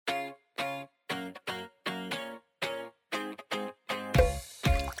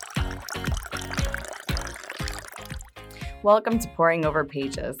Welcome to Pouring Over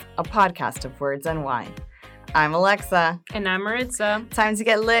Pages, a podcast of words and wine. I'm Alexa. And I'm Maritza. Time to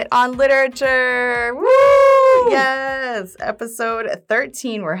get lit on literature. Woo! Yes! Episode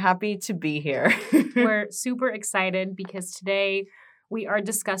 13. We're happy to be here. We're super excited because today we are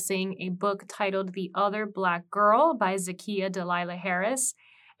discussing a book titled The Other Black Girl by Zakiya Dalila Harris.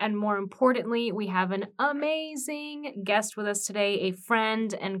 And more importantly, we have an amazing guest with us today, a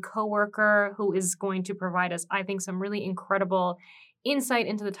friend and coworker who is going to provide us, I think, some really incredible insight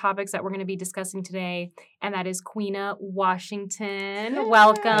into the topics that we're going to be discussing today, and that is Queena Washington.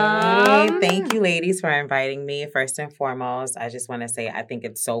 Welcome. Hey, thank you, ladies, for inviting me. First and foremost, I just want to say I think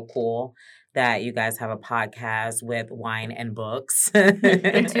it's so cool that you guys have a podcast with wine and books.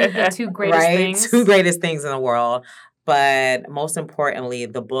 The two greatest things. Two greatest things in the world. But most importantly,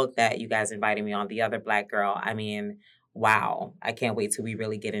 the book that you guys invited me on, The Other Black Girl, I mean, wow. I can't wait till we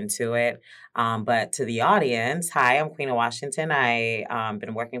really get into it. But to the audience, hi, I'm Queena Washington. I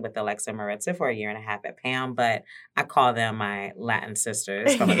been working with Alexa and Maritza for 1.5 years at PAM, but I call them my Latin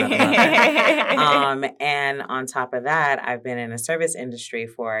sisters from another mother. And on top of that, I've been in the service industry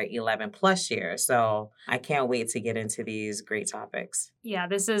for 11 plus years. So I can't wait to get into these great topics. Yeah,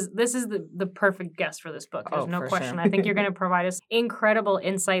 this is the perfect guest for this book. There's no question. Sure. I think you're going to provide us incredible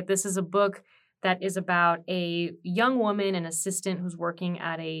insight. This is a book that is about a young woman, an assistant who's working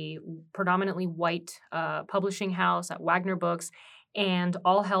at a predominantly white publishing house at Wagner Books, and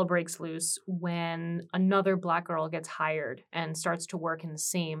all hell breaks loose when another Black girl gets hired and starts to work in the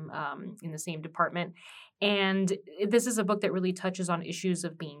same department. And this is a book that really touches on issues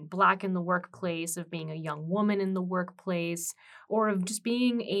of being Black in the workplace, of being a young woman in the workplace, or of just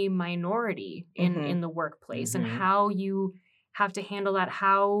being a minority in the workplace, and how you have to handle that,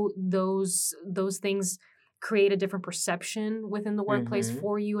 how those things create a different perception within the workplace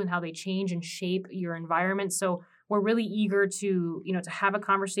for you, and how they change and shape your environment. So we're really eager to have a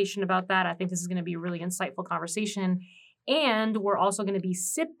conversation about that. I think this is going to be a really insightful conversation. And we're also going to be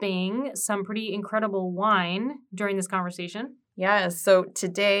sipping some pretty incredible wine during this conversation. Yeah, so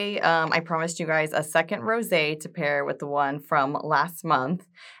today I promised you guys a second rosé to pair with the one from last month.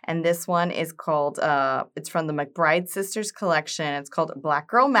 And this one is called, it's from the McBride Sisters collection. It's called Black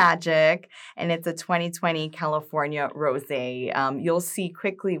Girl Magic, and it's a 2020 California rosé. You'll see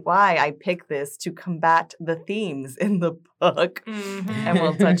quickly why I picked this to combat the themes in the book, and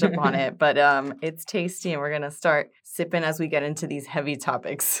we'll touch upon it. But it's tasty, and we're going to start sipping as we get into these heavy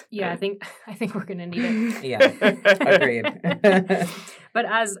topics. Yeah, I think we're going to need it. Yeah, agreed. But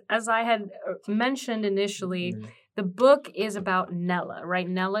as I had mentioned initially, the book is about Nella, right?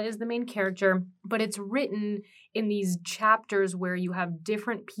 Nella is the main character, but it's written in these chapters where you have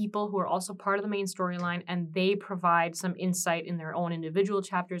different people who are also part of the main storyline, and they provide some insight in their own individual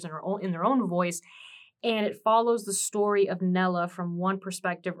chapters and in their own voice. And it follows the story of Nella from one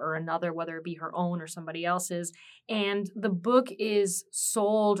perspective or another, whether it be her own or somebody else's. And the book is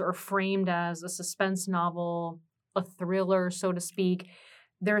sold or framed as a suspense novel, a thriller, so to speak.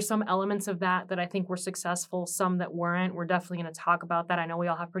 There are some elements of that I think were successful, some that weren't. We're definitely going to talk about that. I know we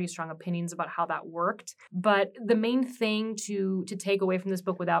all have pretty strong opinions about how that worked. But the main thing to take away from this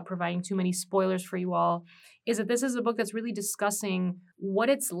book without providing too many spoilers for you all is that this is a book that's really discussing what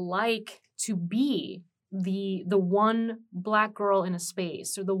it's like to be the one Black girl in a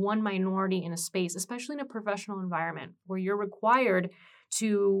space, or the one minority in a space, especially in a professional environment where you're required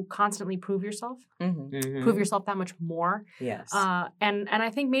to constantly prove yourself, prove yourself that much more. Yes. And I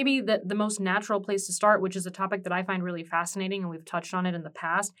think maybe the most natural place to start, which is a topic that I find really fascinating, and we've touched on it in the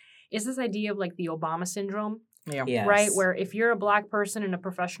past, is this idea of like the Obama syndrome. Yeah. Yes. Right? Where if you're a Black person in a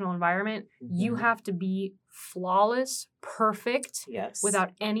professional environment, you have to be flawless, perfect,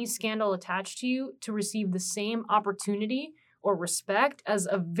 without any scandal attached to you to receive the same opportunity or respect as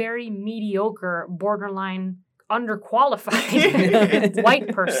a very mediocre, borderline underqualified white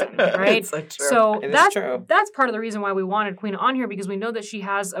person, right? So that's part of the reason why we wanted Queena on here, because we know that she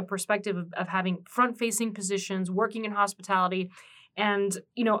has a perspective of having front-facing positions, working in hospitality. And,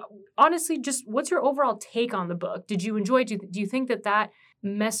 honestly, just what's your overall take on the book? Did you enjoy it? Do you think that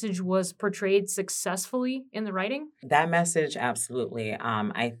message was portrayed successfully in the writing? That message, absolutely.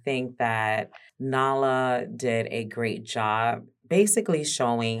 I think that Nala did a great job basically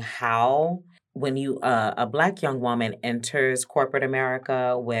showing how when you a black young woman enters corporate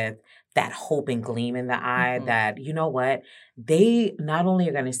America with that hope and gleam in the eye Mhm. that, you know what, they not only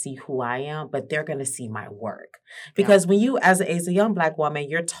are going to see who I am, but they're going to see my work. Because when you, as a young black woman,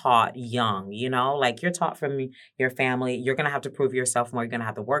 you're taught young, you know, like you're taught from your family, you're going to have to prove yourself more. You're going to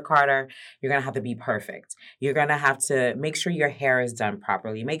have to work harder. You're going to have to be perfect. You're going to have to make sure your hair is done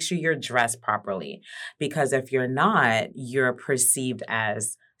properly, make sure you're dressed properly. Because if you're not, you're perceived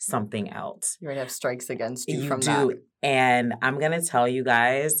as something else. You're going to have strikes against you You from do. that. And I'm going to tell you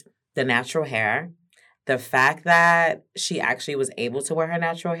guys, the natural hair, the fact that she actually was able to wear her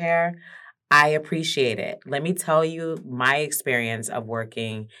natural hair, I appreciate it. Let me tell you my experience of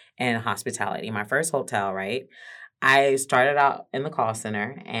working in hospitality. My first hotel, right? I started out in the call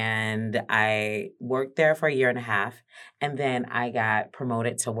center and I worked there for a year and a half. And then I got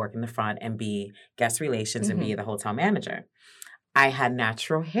promoted to work in the front and be guest relations and be the hotel manager. I had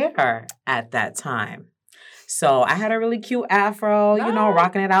natural hair at that time. So I had a really cute afro, you know,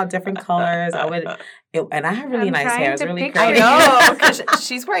 rocking it out different colors. And I had really nice hair. It was really I curly. know, because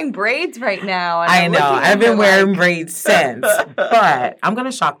she's wearing braids right now. And I I'm know. looking at I've been her wearing like, braids since. But I'm going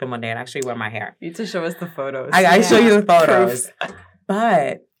to shock them one day and actually wear my hair. You need to show us the photos. I show you the photos. Proof.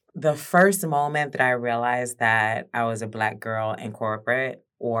 But the first moment that I realized that I was a black girl in corporate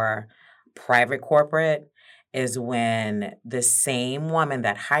or private corporate is when the same woman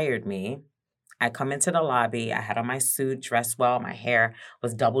that hired me, I come into the lobby, I had on my suit, dressed well, my hair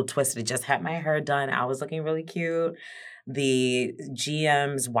was double twisted, just had my hair done. I was looking really cute. The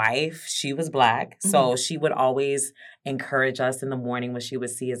GM's wife, she was black, so she would always encourage us in the morning when she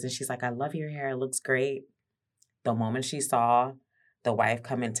would see us, and she's like, I love your hair, it looks great. The moment she saw the wife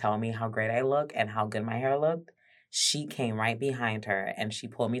come and tell me how great I look and how good my hair looked, she came right behind her and she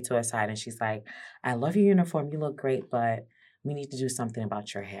pulled me to her side and she's like, I love your uniform, you look great, but we need to do something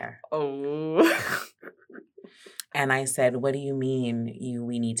about your hair. Oh. And I said, what do you mean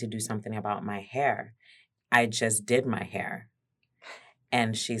we need to do something about my hair? I just did my hair.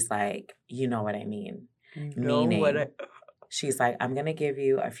 And she's like, you know what I mean. Meaning, she's like, I'm going to give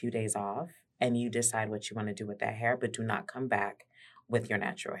you a few days off and you decide what you want to do with that hair, but do not come back with your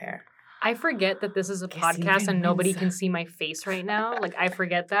natural hair. I forget that this is a Guess podcast even and nobody means- can see my face right now. Like, I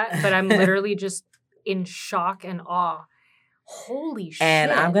forget that, but I'm literally just in shock and awe. Holy shit.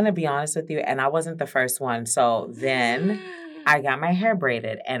 And I'm going to be honest with you, and I wasn't the first one. So then I got my hair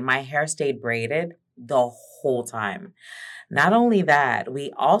braided, and my hair stayed braided the whole time. Not only that,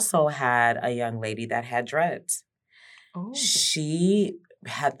 we also had a young lady that had dreads. Oh. She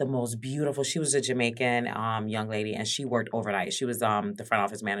had the most beautiful, she was a Jamaican young lady, and she worked overnight. She was the front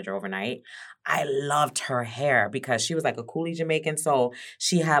office manager overnight. I loved her hair because she was like a coolie Jamaican, so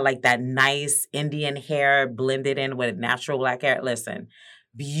she had like that nice Indian hair blended in with natural black hair. Listen,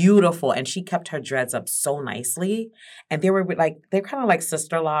 beautiful. And she kept her dreads up so nicely. And they were like, they're kind of like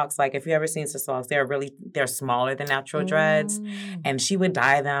sister locks. Like if you ever seen sister locks, they're smaller than natural dreads. And she would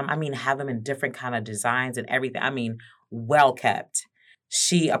dye them. I mean, have them in different kind of designs and everything. I mean, well kept.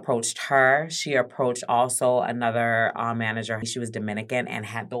 She approached her. She approached also another manager. She was Dominican and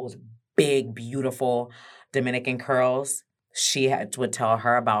had those big, beautiful Dominican curls. She would tell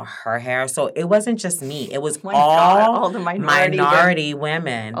her about her hair. So it wasn't just me. It was all the minority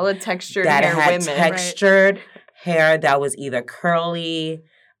women. All the textured that hair had women. textured hair that was either curly,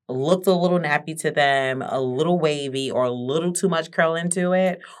 looked a little nappy to them, a little wavy, or a little too much curl into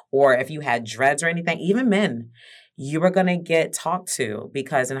it. Or if you had dreads or anything, even men, you were going to get talked to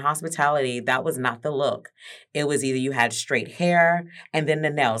because in hospitality, that was not the look. It was either you had straight hair and then the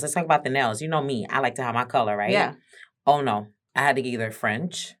nails. Let's talk about the nails. You know me. I like to have my color, right? Yeah. Oh, no. I had to get either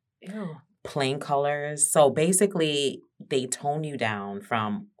French, Ew. plain colors. So basically, they tone you down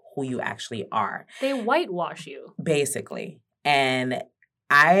from who you actually are. They whitewash you. Basically. And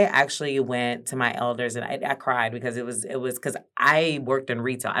I actually went to my elders and I cried because it was because I worked in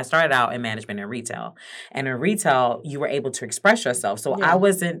retail. I started out in management in retail. And in retail, you were able to express yourself. So I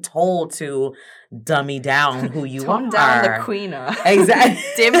wasn't told to dummy down who you Tone are. down the queena. Exactly.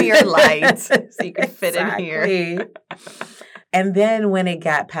 Dim your light so you can fit in here. Exactly. And then when it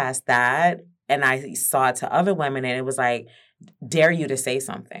got past that, and I saw it to other women, and it was like, dare you to say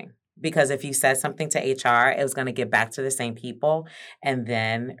something. Because if you said something to HR, it was going to get back to the same people. And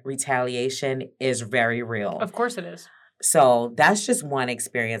then retaliation is very real. Of course it is. So that's just one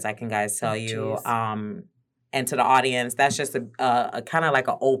experience I can guys tell you. And to the audience, that's just a kind of like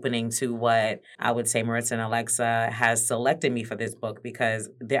an opening to what I would say Maritza and Alexa has selected me for this book, because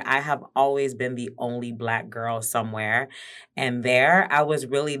I have always been the only Black girl somewhere. And there, I was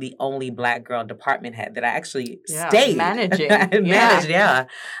really the only Black girl department head that I actually stayed. Managing.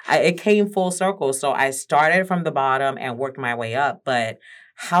 It came full circle. So I started from the bottom and worked my way up. But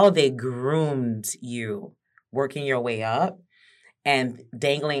how they groomed you working your way up, and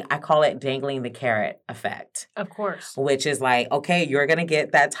I call it dangling the carrot effect. Of course. Which is like, okay, you're going to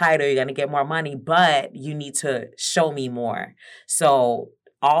get that title, you're going to get more money, but you need to show me more. So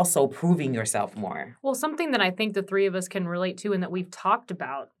also proving yourself more. Well, something that I think the three of us can relate to and that we've talked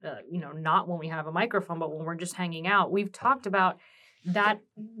about, not when we have a microphone, but when we're just hanging out, we've talked about that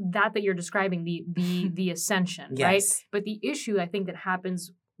you're describing, the ascension, yes. right? But the issue I think that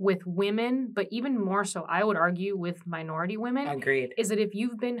happens with women, but even more so, I would argue with minority women, agreed, is that if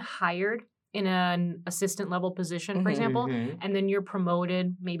you've been hired in an assistant level position, for example, and then you're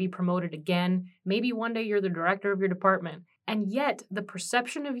promoted, maybe promoted again, maybe one day you're the director of your department, and yet the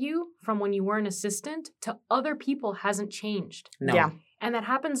perception of you from when you were an assistant to other people hasn't changed. No. Yeah. And that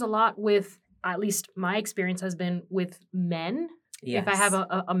happens a lot with, at least my experience has been with men. Yes. If I have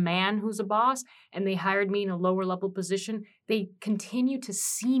a man who's a boss and they hired me in a lower level position, they continue to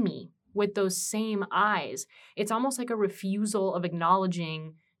see me with those same eyes. It's almost like a refusal of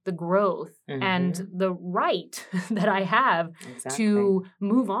acknowledging the growth and the right that I have to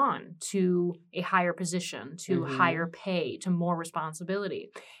move on to a higher position, to higher pay, to more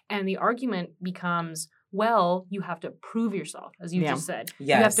responsibility. And the argument becomes, well, you have to prove yourself, as you just said.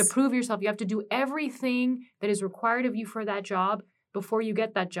 Yes. You have to prove yourself. You have to do everything that is required of you for that job before you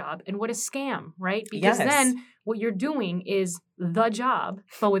get that job. And what a scam, right? Because then what you're doing is the job,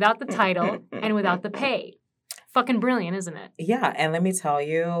 but without the title and without the pay. Fucking brilliant, isn't it? Yeah. And let me tell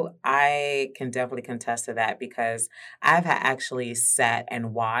you, I can definitely contest to that, because I've actually sat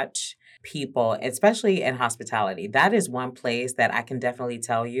and watched people, especially in hospitality. That is one place that I can definitely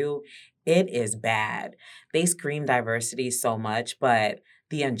tell you it is bad. They scream diversity so much, but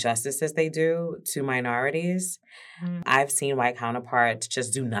the injustices they do to minorities, I've seen white counterparts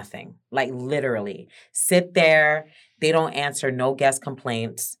just do nothing. Like literally sit there. They don't answer no guest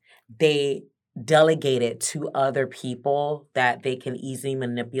complaints. They delegate it to other people that they can easily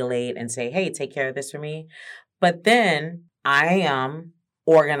manipulate and say, hey, take care of this for me. But then I am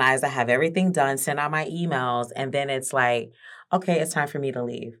organized. I have everything done, send out my emails. And then it's like, okay, it's time for me to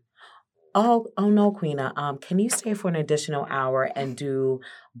leave. Oh no, Queena. Can you stay for an additional hour and do?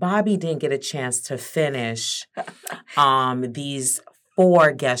 Bobby didn't get a chance to finish these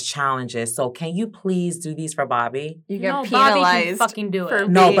 4 guest challenges. So can you please do these for Bobby? You get Bobby penalized can fucking do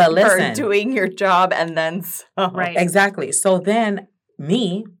it. But listen, for doing your job and then some. Right. Exactly. So then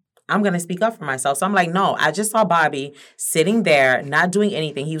I'm going to speak up for myself. So I'm like, no, I just saw Bobby sitting there, not doing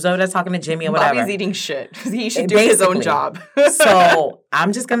anything. He was over there talking to Jimmy or whatever. Bobby's eating shit. He should do his own job. So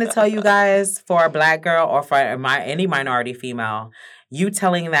I'm just going to tell you guys, for a Black girl or for any minority female, you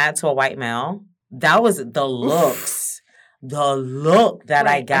telling that to a white male, that was the looks. The look that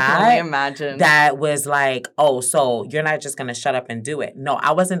I got, I can only imagine. That was like, oh, so you're not just going to shut up and do it. No,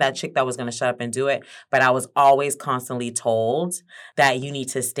 I wasn't that chick that was going to shut up and do it, but I was always constantly told that you need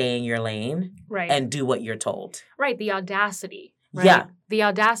to stay in your lane and do what you're told. Right, the audacity. Right? Yeah. The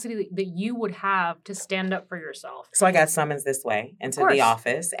audacity that you would have to stand up for yourself. So I got summons this way into the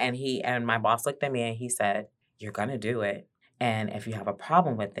office, and my boss looked at me and he said, you're going to do it. And if you have a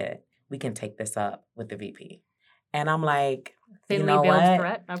problem with it, we can take this up with the VP. And I'm like, Thinly you know veiled what?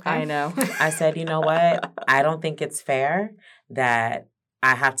 threat. Okay. I know. I said, you know what? I don't think it's fair that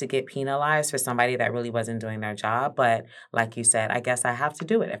I have to get penalized for somebody that really wasn't doing their job. But like you said, I guess I have to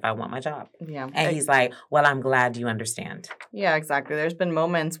do it if I want my job. Yeah. And he's like, well, I'm glad you understand. Yeah, exactly. There's been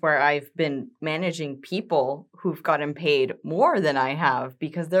moments where I've been managing people who've gotten paid more than I have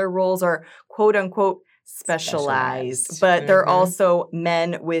because their roles are quote unquote specialized. But they're also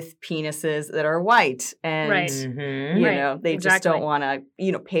men with penises that are white, and you know they just don't want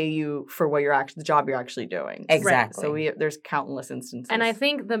to pay you for what the job you're actually doing. Exactly. So there's countless instances. And I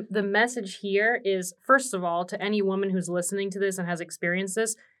think the message here is, first of all, to any woman who's listening to this and has experienced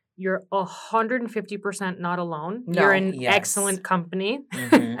this, you're 150% not alone. No. You're in excellent company.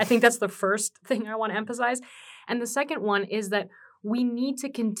 I think that's the first thing I want to emphasize. And the second one is that we need to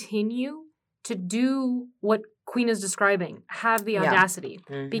continue to do what Queen is describing, have the Yeah. audacity.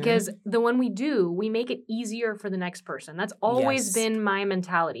 Mhm. Because when we do, we make it easier for the next person. That's always Yes. been my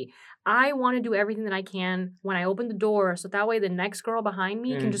mentality. I want to do everything that I can when I open the door so that way the next girl behind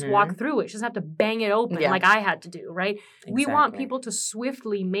me can just walk through it. She doesn't have to bang it open Yeah. like I had to do, right? We want Exactly. people to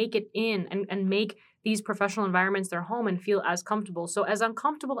swiftly make it in and make these professional environments their home and feel as comfortable. So as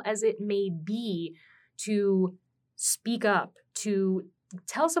uncomfortable as it may be to speak up, to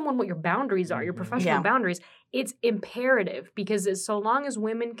tell someone what your boundaries are, your Mhm. professional Yeah. boundaries, it's imperative because so long as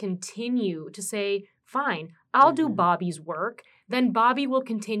women continue to say, fine, I'll do Mhm. Bobby's work, then Bobby will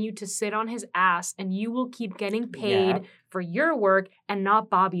continue to sit on his ass and you will keep getting paid Yep. for your work and not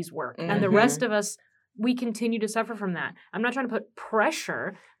Bobby's work. And the Mhm. rest of us, we continue to suffer from that. I'm not trying to put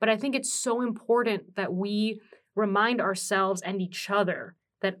pressure, but I think it's so important that we remind ourselves and each other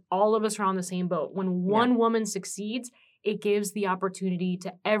that all of us are on the same boat. When one woman succeeds, it gives the opportunity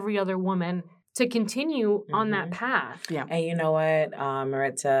to every other woman to continue on that Mhm. path. Yeah. And you know what,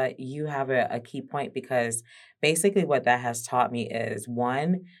 Maritza, you have a key point because basically what that has taught me is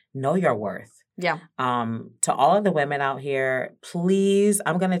one, know your worth. Yeah. To all of the women out here, please,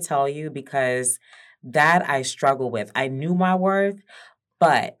 I'm going to tell you because that I struggle with. I knew my worth,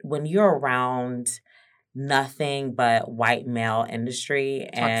 but when you're around nothing but white male industry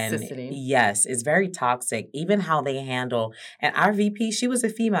and Toxicity. yes, it's very toxic. Even how they handle and our VP, she was a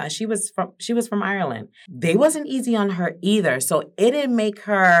female and she was from Ireland. They wasn't easy on her either. So it didn't make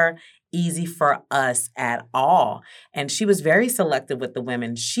her easy for us at all. And she was very selective with the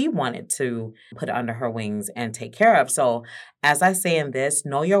women she wanted to put under her wings and take care of. So as I say in this,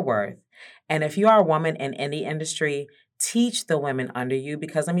 know your worth. And if you are a woman in any industry, teach the women under you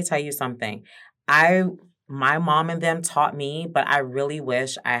because let me tell you something. My mom and them taught me, but I really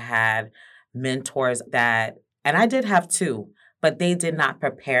wish I had mentors that, and I did have two, but they did not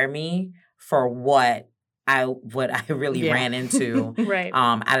prepare me for what I really Yeah. ran into Right.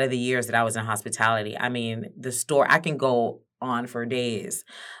 out of the years that I was in hospitality. I mean, the store, I can go on for days,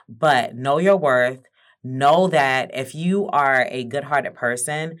 but know your worth. Know that if you are a good-hearted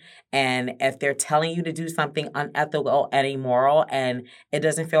person and if they're telling you to do something unethical and immoral and it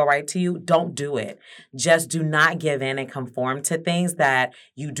doesn't feel right to you, don't do it. Just do not give in and conform to things that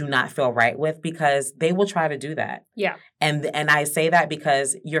you do not feel right with because they will try to do that. Yeah. And I say that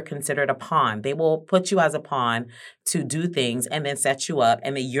because you're considered a pawn. They will put you as a pawn to do things and then set you up,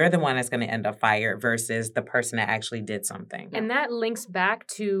 and then you're the one that's going to end up fired versus the person that actually did something. And that links back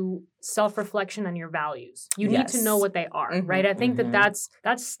to self-reflection on your values. You need to know Yes. what they are, Mhm. right? I think Mhm.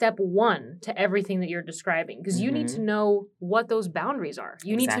 that's step one to everything that you're describing because you need to Mhm. know what those boundaries are.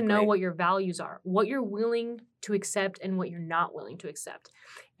 You need to know Exactly. what your values are, what you're willing to accept and what you're not willing to accept.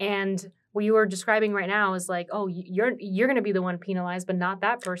 And what you were describing right now is like, oh, you're going to be the one penalized, but not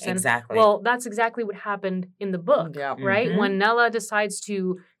that person. Exactly. Well, that's exactly what happened in the book, Yeah. right? Mhm. When Nella decides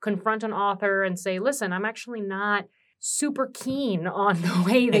to confront an author and say, listen, I'm actually not super keen on the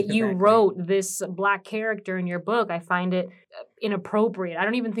way that you Exactly. wrote this black character in your book. I find it inappropriate. I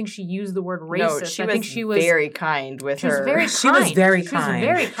don't even think she used the word No, racist. she I was think she was very kind with she was her. very She was kind. very She was kind.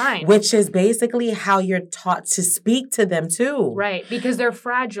 very kind. Which is basically how you're taught to speak to them too. Right, because they're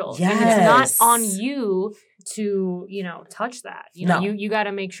fragile. And it's not Yes. on you to, touch that. No. You got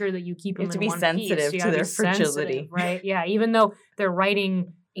to make sure that you keep You them have in to be one sensitive piece. You to gotta their be sensitive, fragility. right? Yeah, even though they're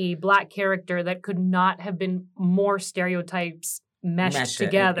writing a black character that could not have been more stereotypes meshed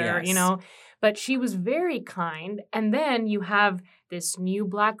together, yes. But she was very kind. And then you have this new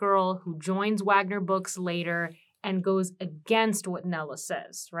black girl who joins Wagner Books later and goes against what Nella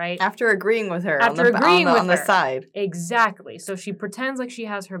says, right? After agreeing with her After on the, agreeing on the, with on the her. side. Exactly. So she pretends like she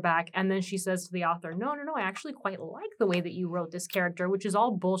has her back, and then she says to the author, no, I actually quite like the way that you wrote this character, which is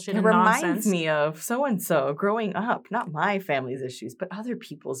all bullshit It and reminds nonsense. me of so-and-so growing up. Not my family's issues, but other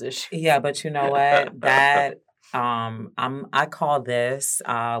people's issues. Yeah, but you know what? That I call this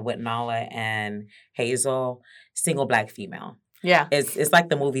with Nala and Hazel single black female. Yeah. It's like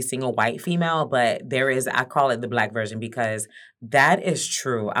the movie Single White Female, but I call it the black version because that is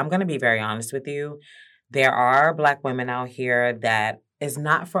true. I'm going to be very honest with you. There are black women out here that is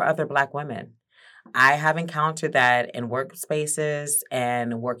not for other black women. I have encountered that in workspaces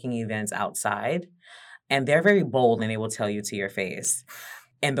and working events outside, and they're very bold and they will tell you to your face.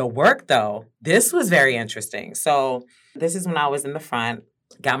 In the work, though, this was very interesting. So this is when I was in the front,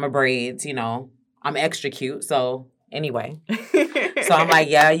 got my braids, I'm extra cute, so anyway. So I'm like,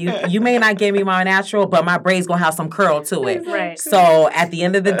 yeah, you may not give me my natural, but my braid's going to have some curl to it. Right. So at the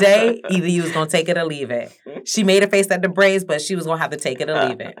end of the day, either you was going to take it or leave it. She made a face at the braids, but she was going to have to take it or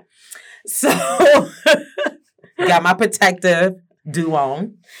leave it. So got my protective,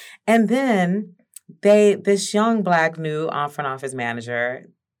 Duo. And then this young Black new front office manager,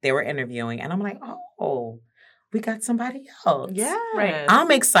 they were interviewing, and I'm like, oh, we got somebody else. Yeah. Right.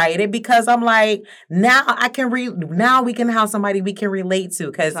 I'm excited because I'm like, now now we can have somebody we can relate to.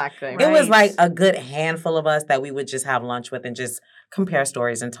 Because Exactly. it was Right. like a good handful of us that we would just have lunch with and just compare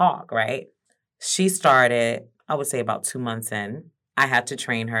stories and talk, right? She started, I would say about 2 months in. I had to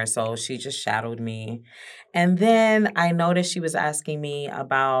train her, so she just shadowed me. And then I noticed she was asking me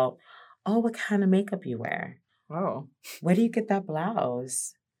about, oh, what kind of makeup you wear? Oh. Where do you get that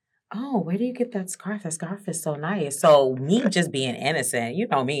blouse? Oh, where do you get that scarf? That scarf is so nice. So me just being innocent, you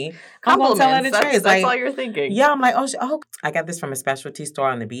know me. I'm gonna tell her Compliments. the truth. That's Like, all you're thinking. yeah, I'm like, oh, I got this from a specialty store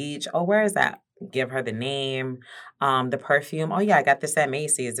on the beach. Oh, where is that? Give her the name, the perfume. Oh yeah, I got this at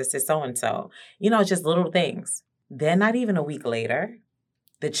Macy's. This is so and so. You know, just little things. Then not even a week later,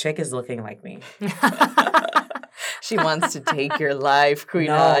 the chick is looking like me. She wants to take your life, Queen,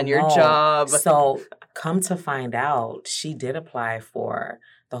 No, and your no. job. So come to find out, she did apply for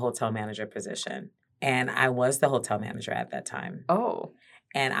the hotel manager position. And I was the hotel manager at that time. Oh.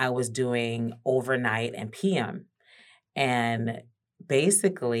 And I was doing overnight and PM. And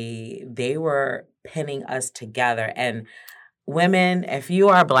basically, they were pinning us together. And women, if you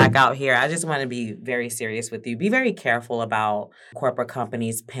are Black out here, I just want to be very serious with you. Be very careful about corporate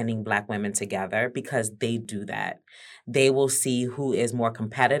companies pinning Black women together because they do that. They will see who is more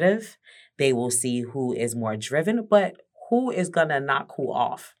competitive. They will see who is more driven, but who is going to knock who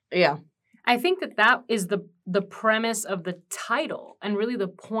off. Yeah. I think that is the premise of the title, and really the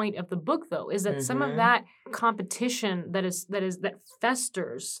point of the book, though, is that some of that competition that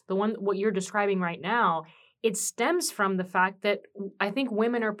festers, what you're describing right now, it stems from the fact that I think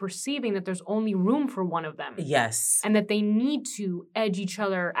women are perceiving that there's only room for one of them. Yes. And that they need to edge each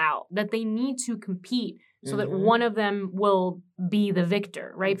other out, that they need to compete so that one of them will be the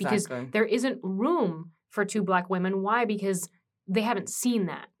victor, right? Exactly. Because there isn't room for two Black women. Why? Because they haven't seen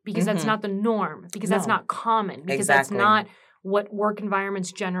that. Because that's not the norm. Because that's not common. Because that's not what work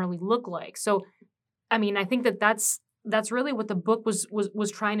environments generally look like. So, I mean, I think that's really what the book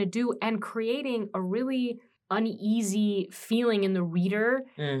was trying to do, and creating a really uneasy feeling in the reader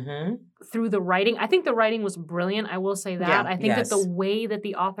through the writing. I think the writing was brilliant. I will say that. Yeah. I think that the way that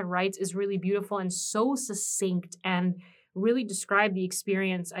the author writes is really beautiful and so succinct, and really described the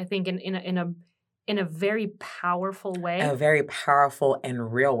experience, I think, in a very powerful way. A very powerful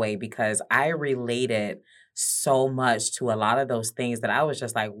and real way, because I related so much to a lot of those things that I was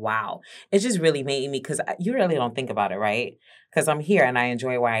just like, wow. It just really made me, because you really don't think about it, right? Because I'm here and I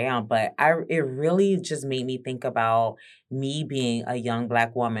enjoy where I am, but it really just made me think about me being a young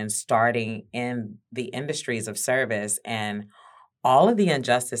Black woman starting in the industries of service and all of the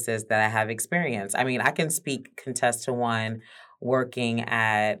injustices that I have experienced. I mean, I can contest to one working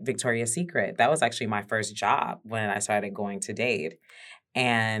at Victoria's Secret. That was actually my first job when I started going to Dade.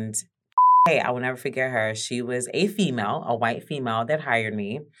 And hey, I will never forget her. She was a white female that hired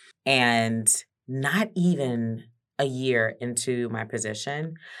me. And not even a year into my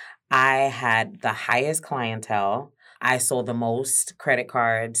position, I had the highest clientele. I sold the most credit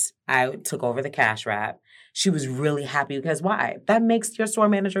cards. I took over the cash wrap. She was really happy because why? That makes your store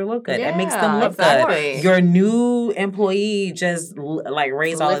manager look good. That makes them look good. Your new employee just like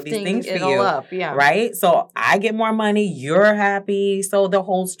raise all of these things for you. Up, yeah. Right? So I get more money. You're happy. So the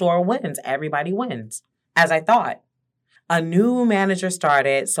whole store wins. Everybody wins, as I thought. A new manager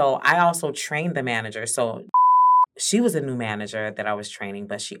started. So I also trained the manager. So she was a new manager that I was training,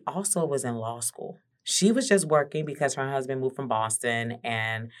 but she also was in law school. She was just working because her husband moved from Boston,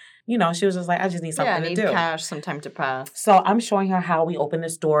 and, you know, she was just like, I just need something to do. Cash, some time to pass. So I'm showing her how we open the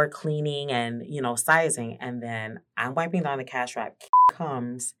store, cleaning and, you know, sizing. And then I'm wiping down the cash wrap.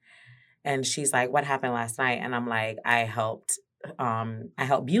 Comes and she's like, what happened last night? And I'm like, I helped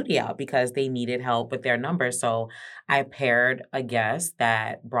Beauty out because they needed help with their numbers. So I paired a guest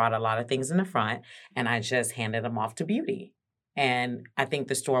that brought a lot of things in the front, and I just handed them off to Beauty. And I think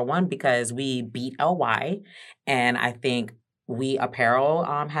the store won because we beat LY, and I think apparel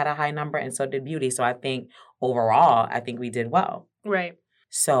had a high number, and so did Beauty. So I think overall, I think we did well. Right.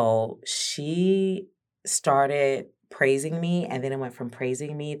 So she started praising me, and then it went from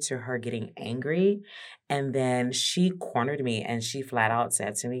praising me to her getting angry. And then she cornered me, and she flat out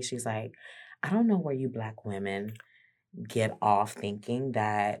said to me, she's like, I don't know where you Black women get off thinking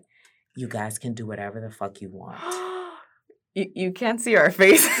that you guys can do whatever the fuck you want. You can't see our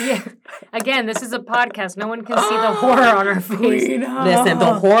face. Yeah. Again, this is a podcast. No one can see the horror on our face. Listen,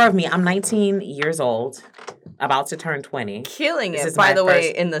 the horror of me. I'm 19 years old. about to turn 20. Killing This it, is by my the way,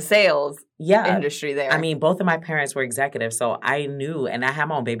 first- in the sales Yeah. industry there. I mean, both of my parents were executives, so I knew, and I had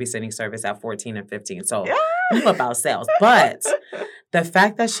my own babysitting service at 14 and 15, so I knew about sales. But the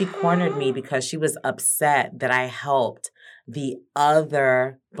fact that she cornered me because she was upset that I helped the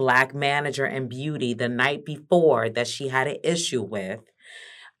other Black manager in beauty the night before that she had an issue with,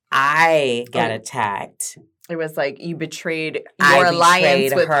 I got attacked. It was like you betrayed I your alliance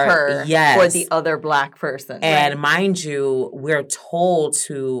betrayed with her for the Yes. other Black person. And mind you, we're told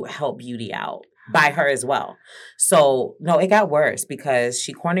to help beauty out by her as well. So, no, it got worse because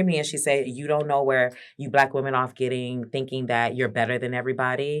she cornered me and she said, you don't know where you Black women off getting, thinking that you're better than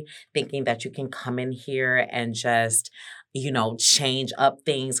everybody, thinking that you can come in here and just, change up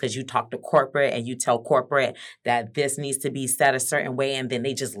things because you talk to corporate and you tell corporate that this needs to be said a certain way and then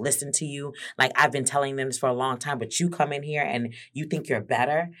they just listen to you. Like, I've been telling them this for a long time, but you come in here and you think you're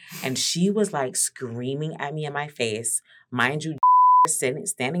better. And she was like screaming at me in my face. Mind you,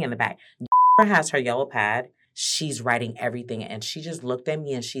 standing in the back. Has her yellow pad. She's writing everything. And she just looked at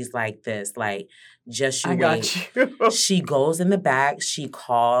me and she's like this, like, just you I wait. got you. She goes in the back. She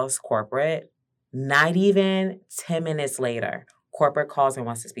calls corporate. Not even 10 minutes later, corporate calls and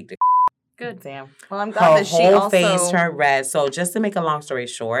wants to speak to Good. Damn. Well, I'm her glad that she whole also... face turned red. So just to make a long story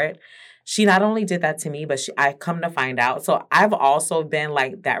short, she not only did that to me, but I come to find out. So I've also been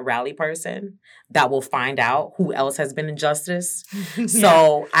like that rally person that will find out who else has been in justice.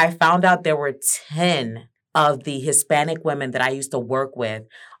 So I found out there were 10 of the Hispanic women that I used to work with.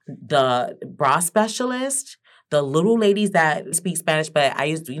 The bra specialist, the little ladies that speak Spanish, but I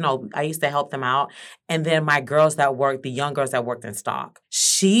used to help them out. And then my girls that worked, the young girls that worked in stock.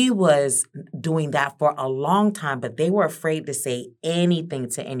 She was doing that for a long time, but they were afraid to say anything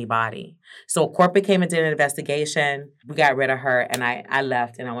to anybody. So corporate came and did an investigation. We got rid of her, and I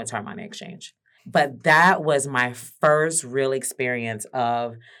left, and I went to Armani Exchange. But that was my first real experience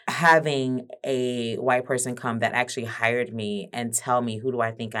of having a white person come that actually hired me and tell me, who do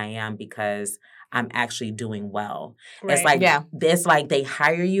I think I am? Because I'm actually doing well. Right. It's like they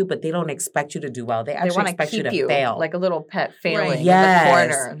hire you, but they don't expect you to do well. They actually expect you to fail. Like a little pet failing Right. in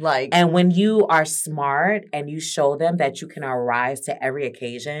Yes. the corner. Like, and when you are smart and you show them that you can arise to every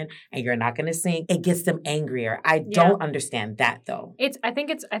occasion and you're not going to sink, it gets them angrier. I don't understand that though. I think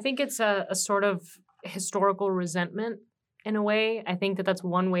it's a sort of historical resentment in a way. I think that's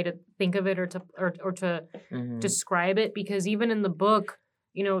one way to think of it or to describe it, because even in the book,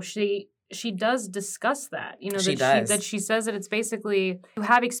 she does discuss that, that she says that it's basically you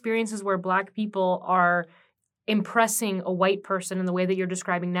have experiences where Black people are impressing a white person in the way that you're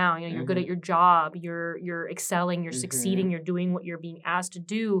describing now. You're good at your job, you're excelling, you're succeeding, you're doing what you're being asked to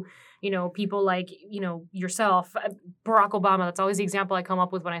do. People like, yourself, Barack Obama, that's always the example I come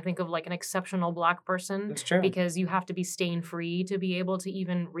up with when I think of like an exceptional Black person. It's true. Because you have to be stain free to be able to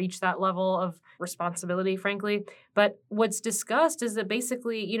even reach that level of responsibility, frankly. But what's discussed is that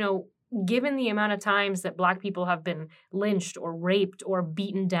basically, given the amount of times that Black people have been lynched or raped or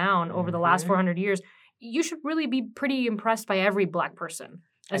beaten down over the last 400 years, you should really be pretty impressed by every Black person,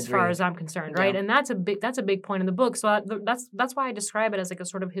 as far as I'm concerned, right? And that's a big point in the book. So that's why I describe it as like a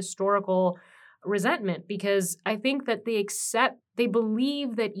sort of historical resentment, because I think that they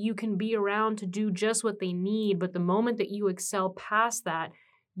believe that you can be around to do just what they need, but the moment that you excel past that,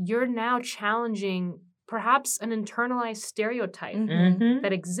 you're now challenging perhaps an internalized stereotype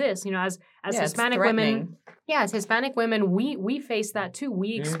that exists, as Hispanic women. Yeah, as Hispanic women, we face that too.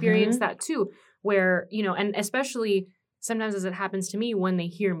 We experience that too, where, and especially sometimes as it happens to me when they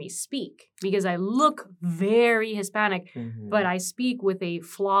hear me speak, because I look very Hispanic, but I speak with a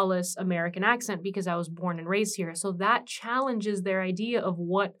flawless American accent because I was born and raised here. So that challenges their idea of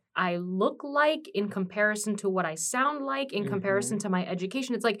what I look like in comparison to what I sound like, in comparison to my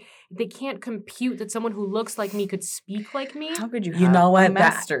education. It's like they can't compute that someone who looks like me could speak like me. How could you You know what? a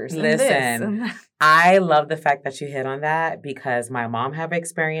master's in Listen, this and that? I love the fact that you hit on that because my mom have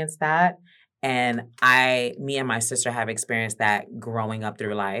experienced that. And me and my sister have experienced that growing up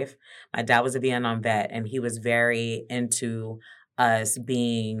through life. My dad was a Vietnam vet, and he was very into us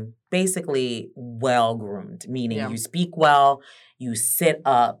being basically well-groomed, meaning you speak well, you sit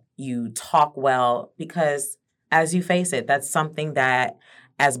up, you talk well, because as you face it, that's something that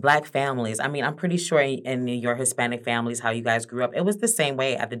as Black families, I mean, I'm pretty sure in your Hispanic families, how you guys grew up, it was the same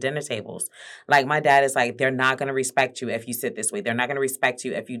way at the dinner tables. Like, my dad is like, they're not going to respect you if you sit this way. They're not going to respect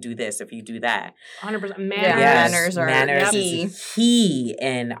you if you do this, if you do that. 100%. Manners are key. Is key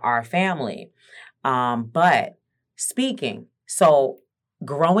in our family. But speaking, so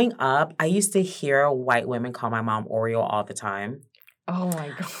growing up, I used to hear white women call my mom Oreo all the time. Oh,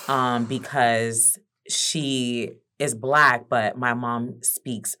 my God. Because she is Black, but my mom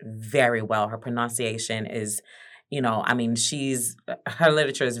speaks very well. Her pronunciation is, I mean, her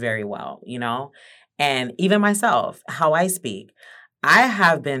literature is very well, And even myself, how I speak, I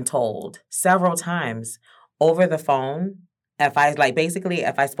have been told several times over the phone, if I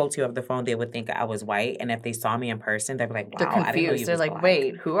spoke to you over the phone, they would think I was white. And if they saw me in person, they'd be like, wow, They're confused. I didn't know you They're was like, Black.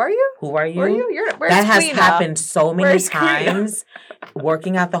 wait, who are you? Who are you? Who are you? Where's that has Queena? happened so many Where's times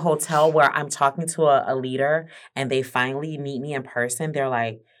working at the hotel where I'm talking to a leader and they finally meet me in person. They're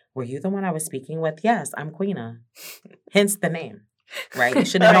like, were you the one I was speaking with? Yes, I'm Queena. Hence the name, right? You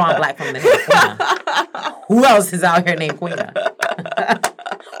should know I'm Black from the name Queena. Who else is out here named Queena?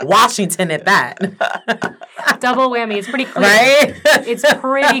 Washington at that. Double whammy. It's pretty clear. Right? It's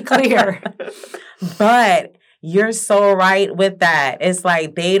pretty clear. But you're so right with that. It's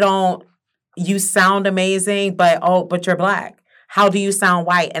like you sound amazing, but you're Black. How do you sound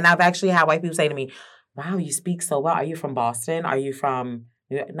white? And I've actually had white people say to me, wow, you speak so well. Are you from Boston? Are you from...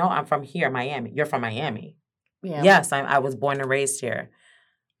 No, I'm from here, Miami. You're from Miami. Yeah. Yes, I was born and raised here.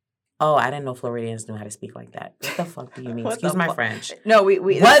 Oh, I didn't know Floridians knew how to speak like that. What the fuck do you mean? Excuse my French. No, we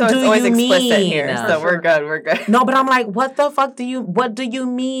what so do it's always you explicit mean? Here, so we're good. No, but I'm like, what do you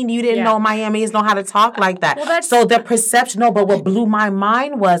mean you didn't know Miamians know how to talk like that? Well, so the perception, no, but what blew my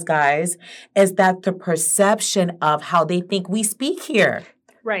mind was, guys, is that the perception of how they think we speak here.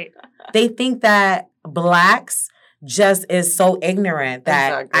 Right. They think that Blacks just is so ignorant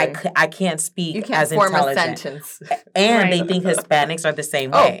that I can't speak you can't as form intelligent. a sentence. And they think Hispanics are the same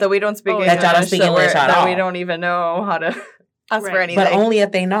way. Oh, that we don't speak English. That y'all don't speak English at all. That we don't even know how to ask for anything. But only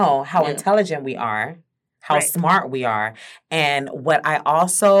if they know how intelligent we are, how smart we are. And what I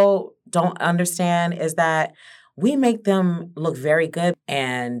also don't understand is that we make them look very good,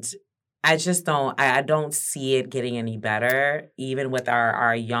 and I just don't. I don't see it getting any better, even with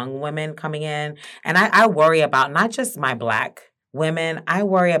our young women coming in. And I worry about not just my Black women. I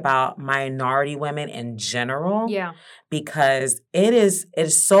worry about minority women in general. Yeah. Because it is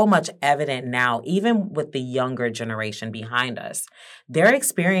so much evident now, even with the younger generation behind us, they're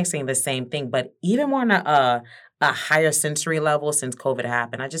experiencing the same thing, but even more on a higher sensory level since COVID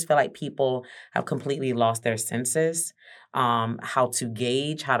happened. I just feel like people have completely lost their senses. How to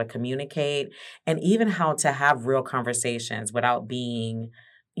gauge, how to communicate, and even how to have real conversations without being,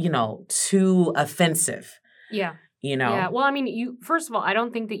 too offensive. Yeah. Yeah. Well, I mean, first of all, I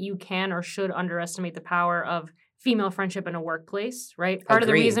don't think that you can or should underestimate the power of female friendship in a workplace, right? Part of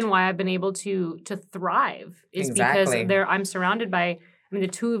the reason why I've been able to thrive is because I'm surrounded by, the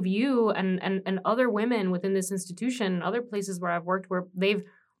two of you and other women within this institution, other places where I've worked where they've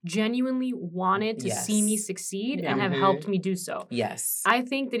genuinely wanted to see me succeed and have helped me do so. Yes. I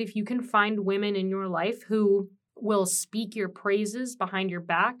think that if you can find women in your life who will speak your praises behind your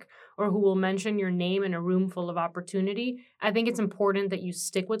back or who will mention your name in a room full of opportunity, I think it's important that you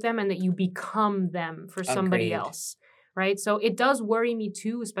stick with them and that you become them for somebody else, right? So it does worry me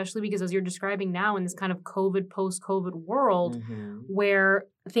too, especially because as you're describing now in this kind of COVID, post-COVID world where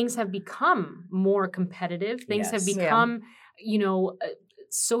things have become more competitive, things have become,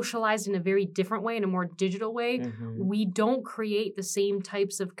 socialized in a very different way, in a more digital way, we don't create the same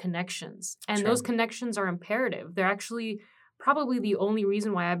types of connections. And those connections are imperative. They're actually probably the only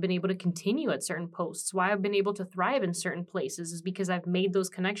reason why I've been able to continue at certain posts, why I've been able to thrive in certain places is because I've made those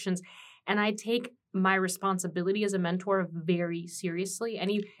connections. And I take my responsibility as a mentor very seriously.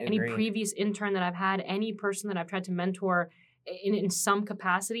 Any previous intern that I've had, any person that I've tried to mentor in some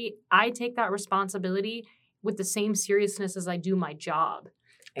capacity, I take that responsibility with the same seriousness as I do my job.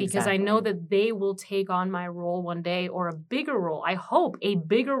 Because I know that they will take on my role one day or a bigger role. I hope a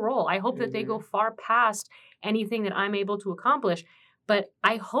bigger role. I hope that they go far past anything that I'm able to accomplish. But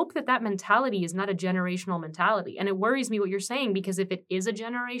I hope that mentality is not a generational mentality. And it worries me what you're saying, because if it is a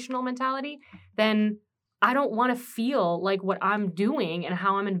generational mentality, then I don't want to feel like what I'm doing and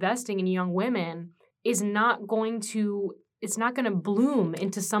how I'm investing in young women is not going to bloom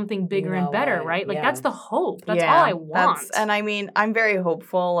into something bigger and better, right? Like that's the hope. That's all I want. And I mean, I'm very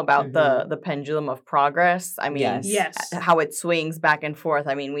hopeful about the pendulum of progress. I mean, how it swings back and forth.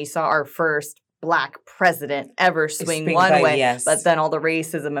 I mean, we saw our first Black president ever swing one way, but then all the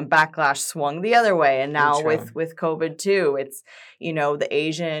racism and backlash swung the other way. And now with COVID too, it's, the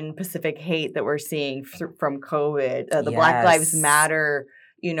Asian Pacific hate that we're seeing from COVID, the Black Lives Matter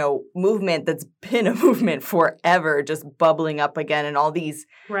movement that's been a movement forever, just bubbling up again, and all these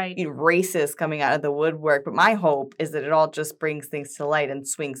racists coming out of the woodwork. But my hope is that it all just brings things to light and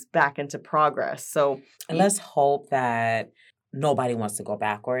swings back into progress. So let's hope that nobody wants to go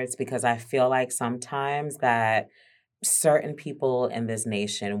backwards, because I feel like sometimes that certain people in this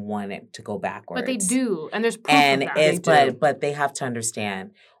nation want it to go backwards. But they do, and there's proof And of that. it's but they have to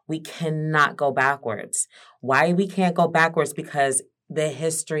understand we cannot go backwards. Why we can't go backwards? Because the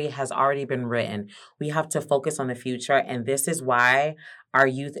history has already been written. We have to focus on the future, and this is why our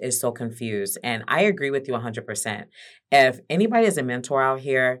youth is so confused. And I agree with you 100%. If anybody is a mentor out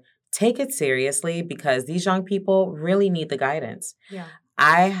here, take it seriously because these young people really need the guidance. Yeah.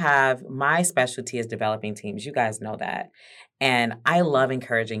 My specialty is developing teams. You guys know that. And I love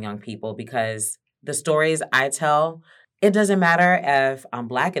encouraging young people because the stories I tell, it doesn't matter if I'm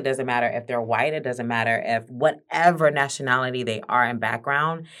Black, it doesn't matter if they're white, it doesn't matter if whatever nationality they are and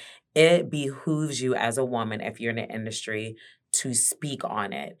background, it behooves you as a woman, if you're in the industry, to speak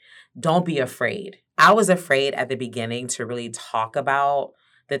on it. Don't be afraid. I was afraid at the beginning to really talk about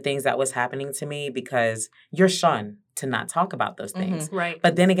the things that was happening to me because you're shunned to not talk about those things. Mm-hmm. Right.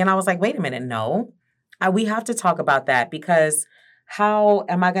 But then again, I was like, wait a minute, no. We have to talk about that because how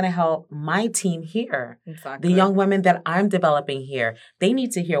am I going to help my team here? Exactly. The young women that I'm developing here, they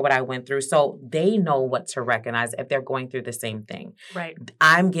need to hear what I went through so they know what to recognize if they're going through the same thing. Right.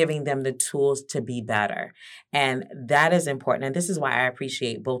 I'm giving them the tools to be better. And that is important. And this is why I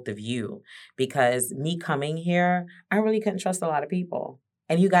appreciate both of you because me coming here, I really couldn't trust a lot of people.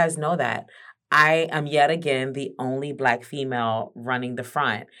 And you guys know that. I am yet again the only Black female running the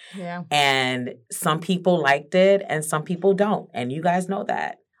front. Yeah. And some people liked it and some people don't. And you guys know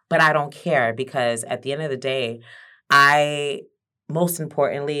that. But I don't care because at the end of the day, most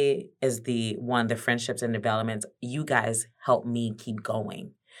importantly is the friendships and developments. You guys help me keep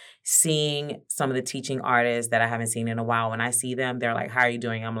going. Seeing some of the teaching artists that I haven't seen in a while, when I see them, they're like, how are you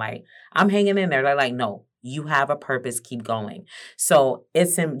doing? I'm like, I'm hanging in there. They're like, no. You have a purpose, keep going. So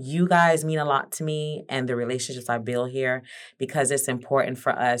you guys mean a lot to me and the relationships I build here because it's important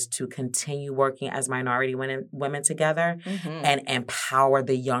for us to continue working as minority women together and empower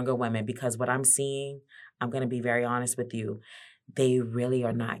the younger women because what I'm seeing, I'm going to be very honest with you, they really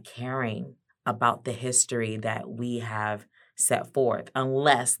are not caring about the history that we have set forth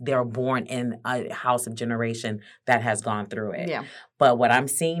unless they're born in a house of generation that has gone through it. Yeah. But what I'm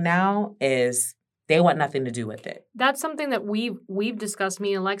seeing now is they want nothing to do with it. That's something that we've discussed.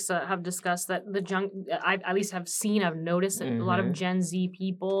 Me and Alexa have discussed that I at least have seen, I've noticed that a lot of Gen Z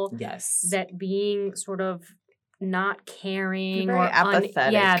people, yes, that being sort of not caring very or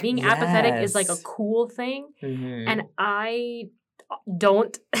apathetic. Being apathetic is like a cool thing, and I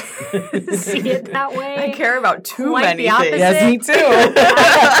don't see it that way. I care about too Quite many the opposite. things.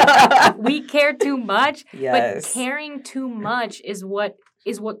 Yes, me too. We care too much, Yes. but caring too much is what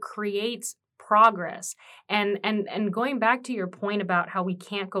creates progress. And going back to your point about how we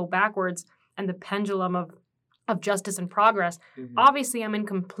can't go backwards and the pendulum of justice and progress, obviously I'm in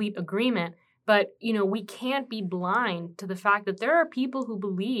complete agreement, but we can't be blind to the fact that there are people who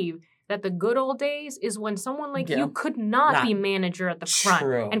believe that the good old days is when someone like you could not be manager at the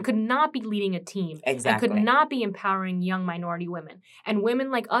front and could not be leading a team and could not be empowering young minority women and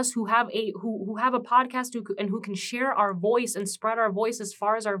women like us who have a podcast who can share our voice and spread our voice as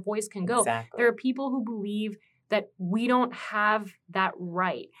far as our voice can go. Exactly. There are people who believe that we don't have that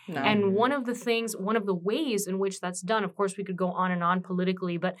right. No. And one of the ways in which that's done, of course we could go on and on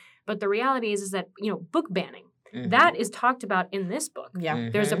politically, but the reality is that book banning. That is talked about in this book. Yeah.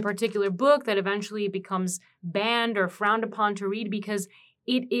 There's a particular book that eventually becomes banned or frowned upon to read because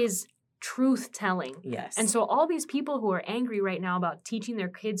it is truth-telling. Yes. And so all these people who are angry right now about teaching their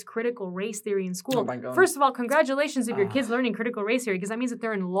kids critical race theory in school, Oh my God. first of all, congratulations if your kid's learning critical race theory because that means that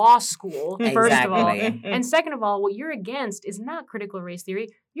they're in law school, first of all. And second of all, what you're against is not critical race theory.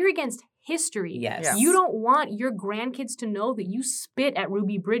 You're against history. Yes. Yeah. You don't want your grandkids to know that you spit at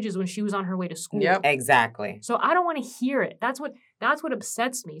Ruby Bridges when she was on her way to school. Yep. Exactly. So I don't want to hear it. That's what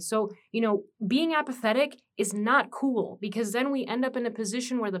upsets me. So, being apathetic is not cool because then we end up in a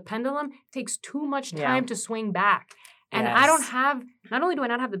position where the pendulum takes too much time to swing back. And I don't have, not only do I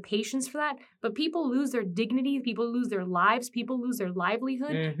not have the patience for that, but people lose their dignity, people lose their lives, people lose their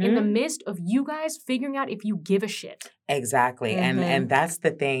livelihood in the midst of you guys figuring out if you give a shit. Exactly. And that's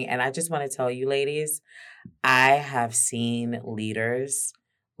the thing. And I just want to tell you, ladies, I have seen leaders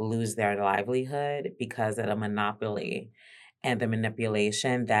lose their livelihood because of the monopoly and the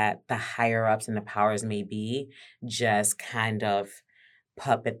manipulation that the higher ups and the powers may be just kind of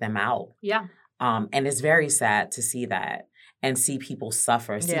puppet them out. Yeah. And it's very sad to see that and see people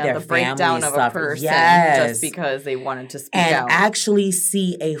suffer, see their the breakdown of suffer. a person just Yes. because they wanted to speak And out. actually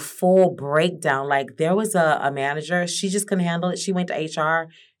see a full breakdown. Like there was a manager, she just couldn't handle it. She went to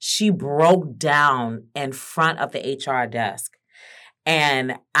HR. She broke down in front of the HR desk.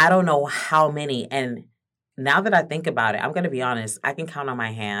 And I don't know how many. And now that I think about it, I'm going to be honest, I can count on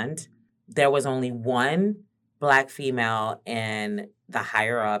my hand. There was only one Black female in the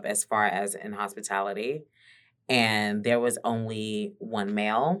higher up as far as in hospitality. And there was only one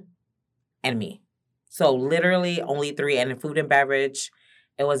male and me. So literally only 3. And in food and beverage,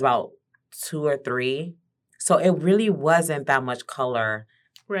 it was about 2 or 3. So it really wasn't that much color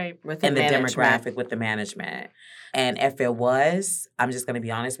Right. in the demographic with the management. And if it was, I'm just going to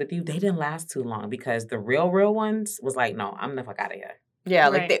be honest with you, they didn't last too long because the real ones was like, no, I'm the fuck out of here. Yeah,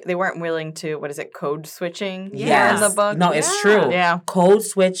 Right. like they weren't willing to, what is it, code switching Yes. in the book? No, it's true. Yeah. Code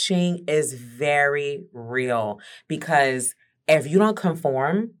switching is very real because if you don't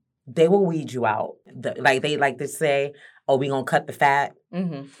conform, they will weed you out. They like to say, oh, we going to cut the fat.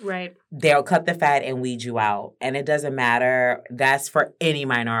 Mm-hmm. Right. They'll cut the fat and weed you out. And it doesn't matter. That's for any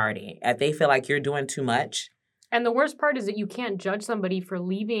minority. If they feel like you're doing too much. And the worst part is that you can't judge somebody for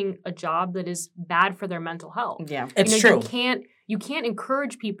leaving a job that is bad for their mental health. Yeah. It's true. You can't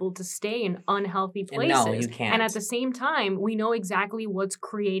encourage people to stay in unhealthy places. No, you can't. And at the same time, we know exactly what's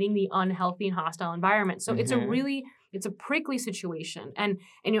creating the unhealthy and hostile environment. So it's a prickly situation. And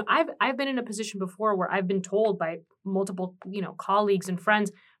you know, I've been in a position before where I've been told by multiple, you know, colleagues and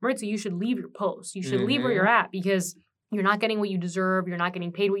friends, Maritza, you should leave your post. You should leave where you're at because you're not getting what you deserve. You're not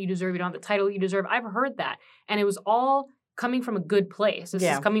getting paid what you deserve. You don't have the title you deserve. I've heard that. And it was all coming from a good place. This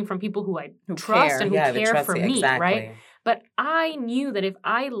is coming from people who I trust and who care for me, right? But I knew that if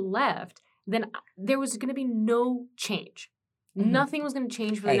I left, then there was going to be no change. Mm-hmm. Nothing was going to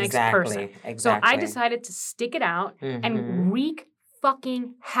change for the next person. Exactly. So I decided to stick it out and wreak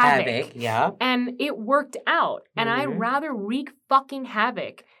fucking havoc. Yeah. And it worked out. And I'd rather wreak fucking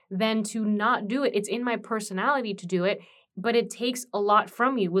havoc than to not do it. It's in my personality to do it. But it takes a lot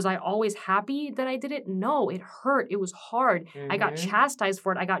from you. Was I always happy that I did it? No, it hurt. It was hard. I got chastised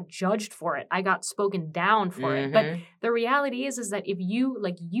for it. I got judged for it. I got spoken down for it. But the reality is that if you,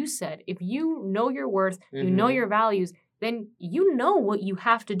 like you said, if you know your worth, you know your values, then you know what you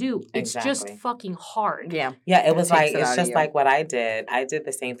have to do. It's just fucking hard. Yeah. Yeah, it was like, it's just like what I did. I did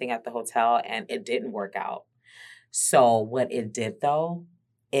the same thing at the hotel and it didn't work out. So what it did though,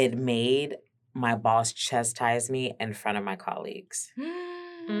 it made my boss chastised me in front of my colleagues.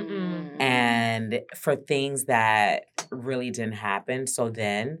 And for things that really didn't happen. So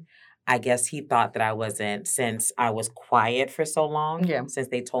then I guess he thought that I wasn't, since I was quiet for so long, since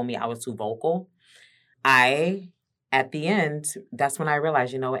they told me I was too vocal, at the end, that's when I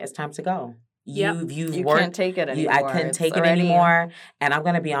realized, you know what, it's time to go. You worked, can't take it anymore. I couldn't take it anymore. And I'm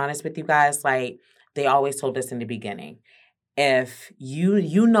going to be honest with you guys, like they always told us in the beginning, if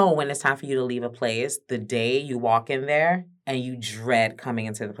you know when it's time for you to leave a place, the day you walk in there and you dread coming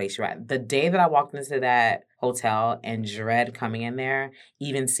into the place you're at. The day that I walked into that hotel and dread coming in there,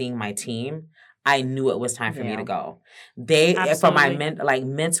 even seeing my team, I knew it was time for me to go. For my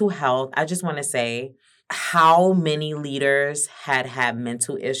mental health, I just want to say how many leaders had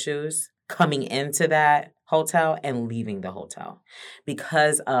mental issues coming into that hotel and leaving the hotel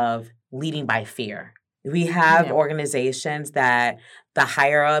because of leading by fear. We have organizations that the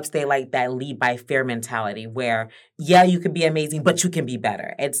higher ups, they like that lead by fear mentality where, you could be amazing, but you can be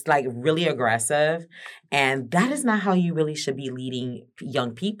better. It's like really aggressive. And that is not how you really should be leading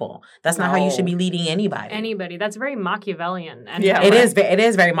young people. That's not how you should be leading anybody. That's very Machiavellian. And it is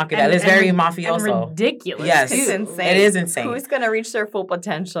very Machiavellian. It's very mafioso. And ridiculous. Yes. It's insane. It is insane. Who's going to reach their full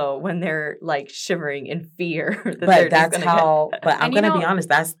potential when they're like shivering in fear? But I'm going to be honest,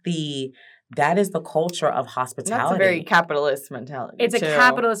 that is the culture of hospitality. That's a very capitalist mentality. It's a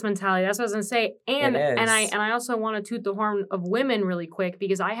capitalist mentality. That's what I was going to say. And I also want to toot the horn of women really quick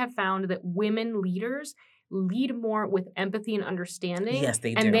because I have found that women leaders lead more with empathy and understanding. Yes,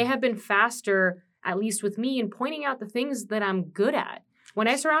 they do. And they have been faster, at least with me, in pointing out the things that I'm good at. When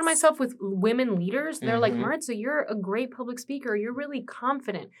I surround myself with women leaders, they're like, Maritza, you're a great public speaker. You're really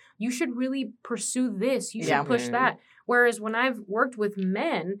confident. You should really pursue this. You should push that. Whereas when I've worked with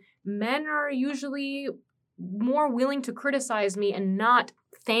men are usually more willing to criticize me and not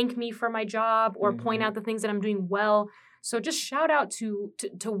thank me for my job or point out the things that I'm doing well. So just shout out to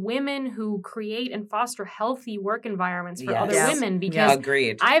women who create and foster healthy work environments for other women because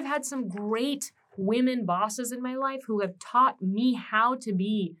I've had some great women bosses in my life who have taught me how to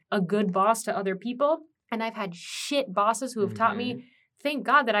be a good boss to other people. And I've had shit bosses who have taught me, thank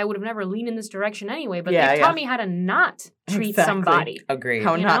God that I would have never leaned in this direction anyway, but they've taught me how to not treat somebody. Agreed.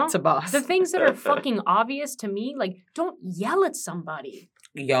 How not to boss. The things that are fucking obvious to me, like don't yell at somebody.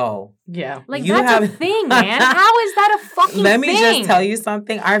 Yo. Yeah. Like, You that's a have- thing, man. How is that a fucking Let me thing? just tell you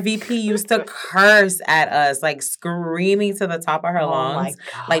something. Our VP used to curse at us, like screaming to the top of her lungs.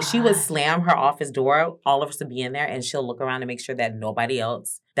 God. Like she would slam her office door, all of us to be in there, and she'll look around to make sure that nobody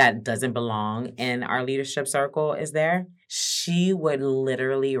else that doesn't belong in our leadership circle is there. She would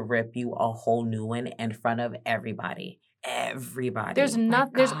literally rip you a whole new one in front of everybody. Everybody. There's God,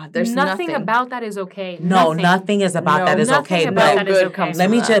 nothing there's nothing. about that is okay. no, nothing is about No, that is nothing okay. about But that is good okay. comes let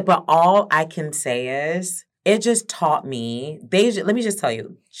from me that. just, but all I can say is it just taught me, let me just tell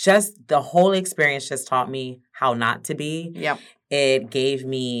you, just the whole experience just taught me how not to be. Yep. It gave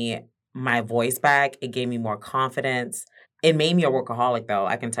me my voice back. It gave me more confidence. It made me a workaholic, though.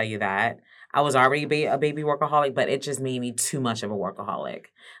 I can tell you that. I was already a baby workaholic, but it just made me too much of a workaholic.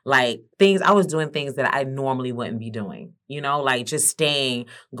 Like I was doing things that I normally wouldn't be doing, like just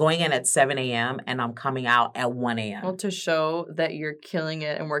going in at 7 a.m. and I'm coming out at 1 a.m. Well, to show that you're killing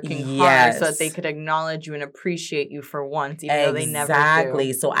it and working hard Yes. so that they could acknowledge you and appreciate you for once, even though they never Exactly.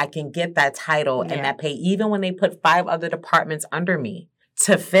 do. So I can get that title Yeah. and that pay, even when they put 5 other departments under me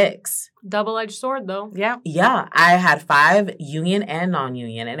to fix. Double-edged sword, though. Yeah. Yeah, I had 5 union and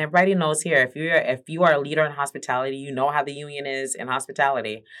non-union, and everybody knows here. If you are a leader in hospitality, you know how the union is in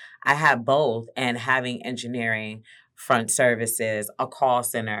hospitality. I had both, and having engineering, front services, a call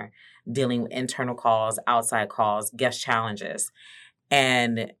center, dealing with internal calls, outside calls, guest challenges,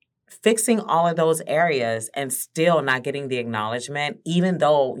 and fixing all of those areas and still not getting the acknowledgement, even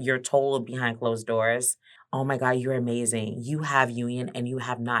though you're told behind closed doors, oh my God, you're amazing. You have union and you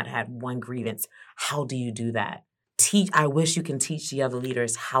have not had one grievance. How do you do that? I wish you can teach the other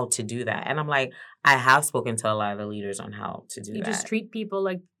leaders how to do that. And I'm like, I have spoken to a lot of the leaders on how to do that. You just treat people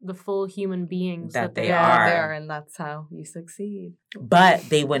like the full human beings That that they they are. are. They are, and that's how you succeed. But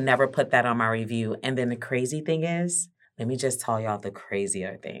they would never put that on my review. And then the crazy thing is, let me just tell y'all the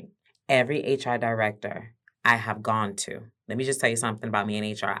crazier thing. Every HR director I have gone to, let me just tell you something about me in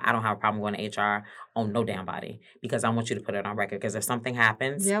HR. I don't have a problem going to HR on no damn body because I want you to put it on record. Because if something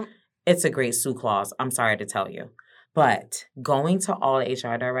happens, Yep. it's a great sue clause. I'm sorry to tell you. But going to all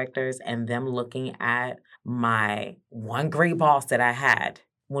HR directors and them looking at my one great boss that I had,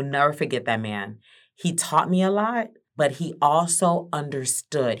 will never forget that man. He taught me a lot, but he also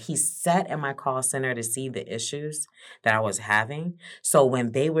understood. He sat in my call center to see the issues that I was having. So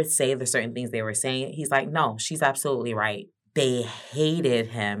when they would say the certain things they were saying, he's like, no, she's absolutely right. They hated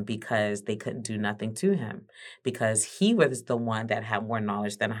him because they couldn't do nothing to him because he was the one that had more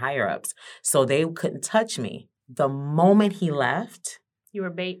knowledge than higher ups. So they couldn't touch me. The moment he left, You were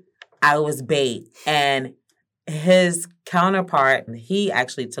bait. I was bait. And his counterpart, he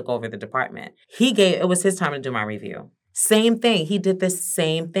actually took over the department. It was his time to do my review. Same thing. He did the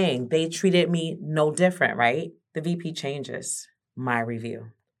same thing. They treated me no different, right? The VP changes my review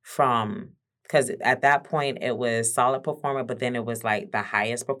because at that point it was solid performer, but then it was like the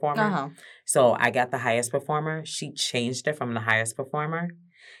highest performer. Uh-huh. So I got the highest performer. She changed it from the highest performer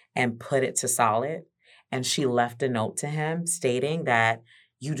and put it to solid. And she left a note to him stating that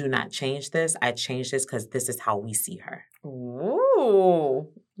you do not change this. I changed this because this is how we see her. Ooh.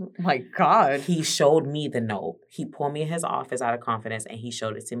 My God. He showed me the note. He pulled me in his office out of confidence and he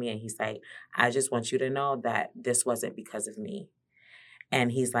showed it to me. And he's like, I just want you to know that this wasn't because of me.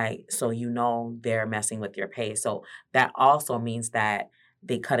 And he's like, so they're messing with your pay. So that also means that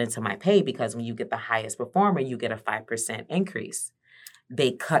they cut into my pay because when you get the highest performer, you get a 5% increase.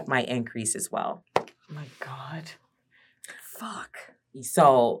 They cut my increase as well. My God. Fuck.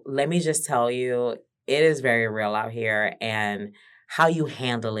 So let me just tell you, it is very real out here, and how you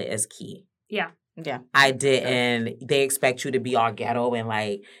handle it is key. Yeah. Yeah. I didn't. They expect you to be all ghetto and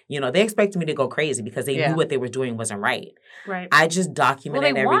they expected me to go crazy because they knew what they were doing wasn't right. Right. I just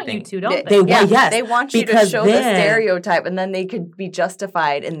documented everything. Well, they want you to, don't They they? want, yes. They want you to because show the then- stereotype, and then they could be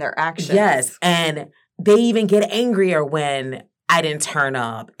justified in their actions. Yes, and they even get angrier when I didn't turn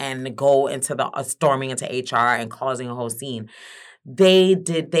up and go into storming into HR and causing a whole scene.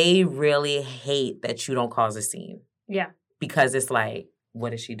 They really hate that you don't cause a scene. Yeah. Because it's like,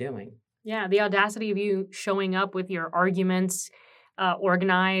 what is she doing? Yeah, the audacity of you showing up with your arguments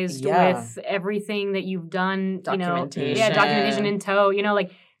organized Yeah. with everything that you've done, Documentation. documentation in tow,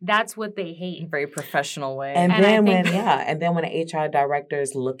 that's what they hate. Very professional way. And And I then think- when HR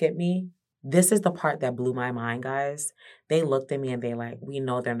directors look at me, this is the part that blew my mind, guys. They looked at me and they like, we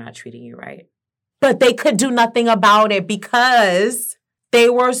know they're not treating you right. But they could do nothing about it because they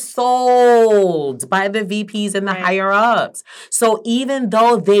were sold by the VPs and the Right. higher ups. So even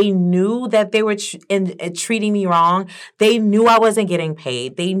though they knew that they were treating me wrong, they knew I wasn't getting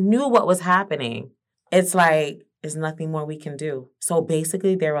paid. They knew what was happening. It's like, is nothing more we can do. So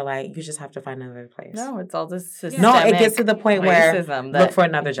basically, they were like, you just have to find another place. No, it's all this systemic No, it gets to the point where racism look for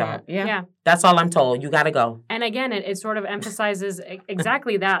another job. Yeah. That's all I'm told. You got to go. And again, it sort of emphasizes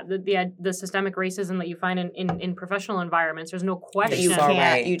exactly that, the systemic racism that you find in professional environments. There's no question.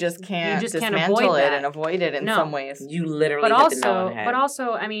 You just can't dismantle avoid it that. and avoid it in some ways. You literally but hit the nail on the head. But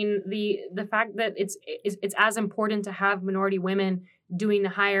also, I mean, the fact that it's as important to have minority women doing the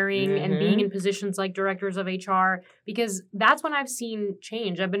hiring and being in positions like directors of HR, because that's when I've seen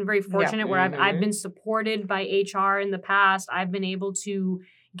change. I've been very fortunate where I've been supported by HR in the past. I've been able to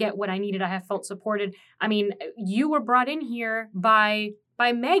get what I needed. I have felt supported. I mean, you were brought in here by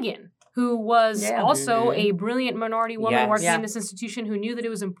Megan, who was also a brilliant minority woman working in this institution, who knew that it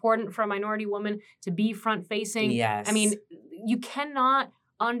was important for a minority woman to be front-facing. Yes. I mean, you cannot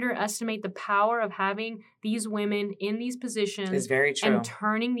underestimate the power of having these women in these positions. It's very true. And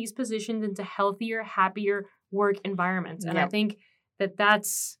turning these positions into healthier, happier work environments. And I think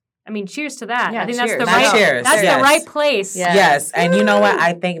that's, I mean, cheers to that. Yeah, I think cheers. that's the right place. Yes. And you know what?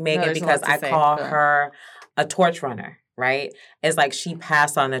 I think Megan, there's a because lot to I say, call but- her a torch runner, right? It's like she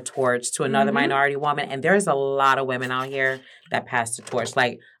passed on the torch to another minority woman. And there's a lot of women out here that pass the torch,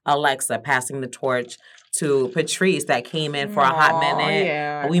 like Alexa passing the torch to Patrice that came in for a hot minute.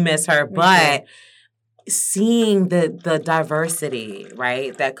 Yeah. We miss her. But seeing the diversity,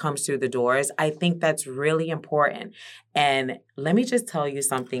 right, that comes through the doors, I think that's really important. And let me just tell you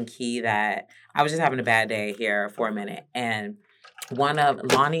something key that I was just having a bad day here for a minute. And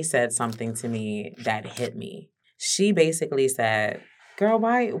Lonnie said something to me that hit me. She basically said, girl,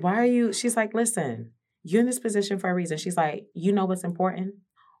 why are you, she's like, listen, you're in this position for a reason. She's like, you know what's important?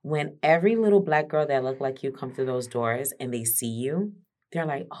 When every little Black girl that look like you come through those doors and they see you, they're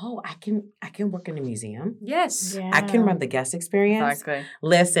like, oh, I can work in a museum. Yes. Yeah. I can run the guest experience. Exactly.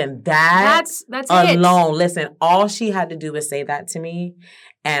 Listen, that's alone. Listen, all she had to do was say that to me.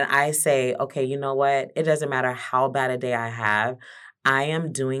 And I say, okay, you know what? It doesn't matter how bad a day I have. I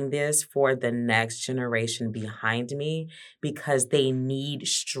am doing this for the next generation behind me because they need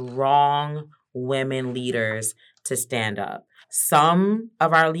strong women leaders to stand up. Some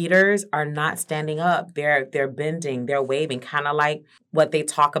of our leaders are not standing up. They're bending, they're waving, kind of like what they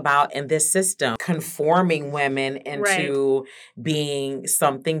talk about in this system, conforming women into being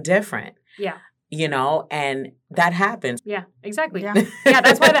something different. Yeah. You know, and that happens. Yeah, exactly. Yeah.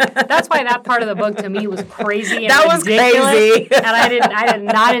 That's why that part of the book to me was crazy and that was ridiculous. crazy. And I did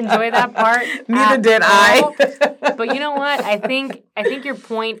not enjoy that part. Neither did all. I. But you know what? I think your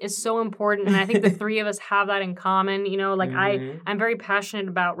point is so important, and I think the three of us have that in common. You know, like I'm very passionate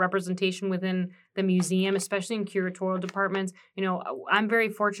about representation within the museum, especially in curatorial departments. You know, I'm very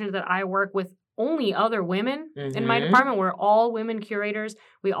fortunate that I work with only other women in my department. We're all women curators.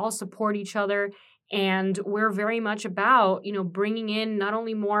 We all support each other. And we're very much about, you know, bringing in not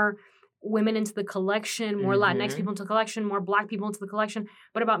only more women into the collection, more Latinx people into the collection, more Black people into the collection,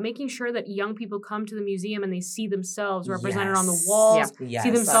 but about making sure that young people come to the museum and they see themselves represented on the walls, see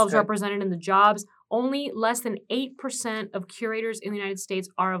themselves represented in the jobs. Only less than 8% of curators in the United States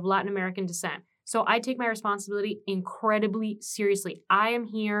are of Latin American descent. So I take my responsibility incredibly seriously. I am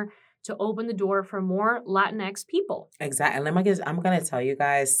here to open the door for more Latinx people. Exactly. And I'm going to tell you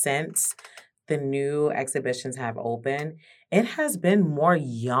guys, since the new exhibitions have opened, it has been more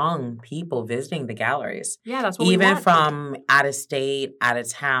young people visiting the galleries. Yeah, that's what even we want. from out of state, out of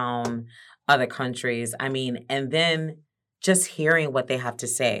town, other countries. I mean, and then just hearing what they have to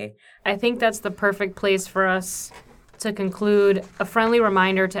say. I think that's the perfect place for us to conclude. A friendly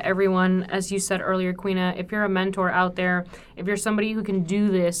reminder to everyone, as you said earlier, Queena, if you're a mentor out there, if you're somebody who can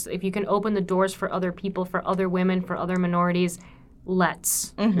do this, if you can open the doors for other people, for other women, for other minorities,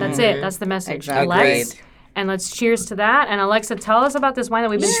 let's. That's it. That's the message. Exactly. Let's. And let's cheers to that. And Alexa, tell us about this wine that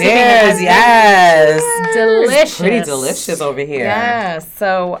we've been sipping. Cheers, yes. Delicious. It's pretty delicious over here. Yeah.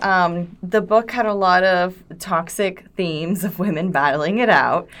 So the book had a lot of toxic themes of women battling it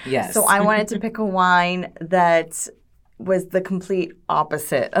out. Yes. So I wanted to pick a wine that was the complete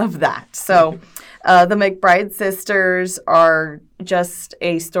opposite of that. So the McBride sisters are just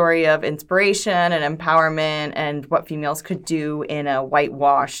a story of inspiration and empowerment and what females could do in a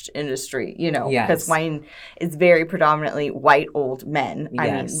whitewashed industry, you know, because wine is very predominantly white old men. I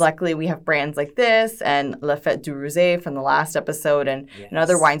mean, luckily we have brands like this and La Fête du Rosé from the last episode and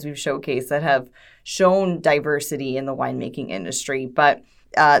other wines we've showcased that have shown diversity in the winemaking industry. But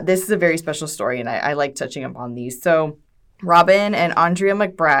this is a very special story, and I like touching upon these. So Robin and Andrea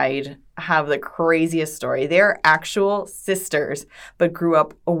McBride have the craziest story. They're actual sisters, but grew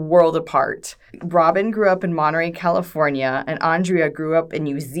up a world apart. Robin grew up in Monterey, California, and Andrea grew up in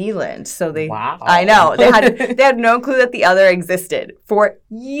New Zealand. So Wow. I know, they had no clue that the other existed for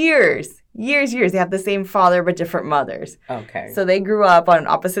years. Years. They have the same father, but different mothers. Okay. So they grew up on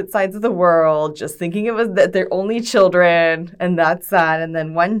opposite sides of the world, just thinking it was that they're only children, and that's that. And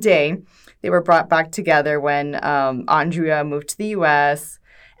then one day, they were brought back together when Andrea moved to the U.S.,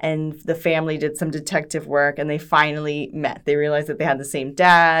 and the family did some detective work, and they finally met. They realized that they had the same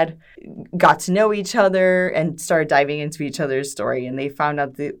dad, got to know each other, and started diving into each other's story. And they found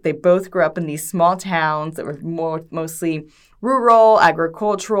out that they both grew up in these small towns that were mostly rural,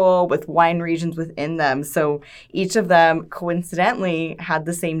 agricultural, with wine regions within them. So each of them, coincidentally, had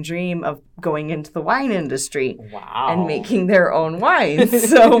the same dream of going into the wine industry and making their own wines.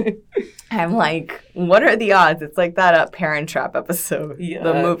 So I'm like, what are the odds? It's like that Parent Trap episode,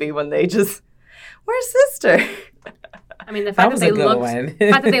 the movie, when they just, we're sister. I mean, the fact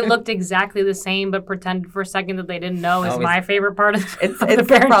that they looked exactly the same but pretended for a second that they didn't know is my favorite part of it's the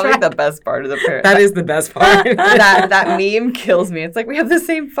probably Trap. the best part of the Parent That is the best part. that meme kills me. It's like, we have the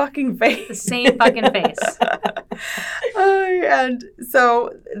same fucking face. The same fucking face. And so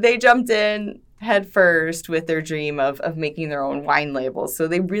they jumped in head first with their dream of making their own wine labels. So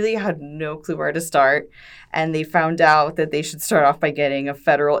they really had no clue where to start. And they found out that they should start off by getting a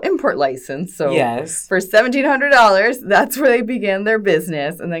federal import license. So for $1,700, that's where they began their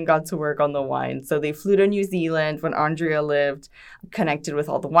business, and then got to work on the wine. So they flew to New Zealand when Andrea lived, connected with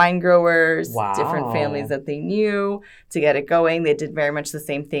all the wine growers, different families that they knew to get it going. They did very much the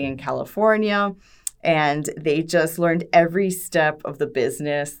same thing in California. And they just learned every step of the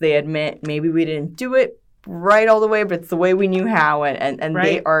business. They admit maybe we didn't do it right all the way, but it's the way we knew how, and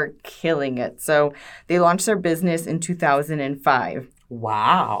they are killing it. So they launched their business in 2005.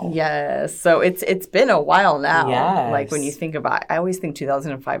 Wow. Yes. So it's been a while now. Yes. Like when you think about it, I always think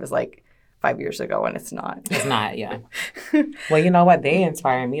 2005 is like 5 years ago, and it's not. It's not, yeah. Well, you know what? They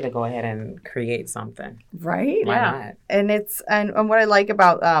inspire me to go ahead and create something. Right? Why not? And it's and what I like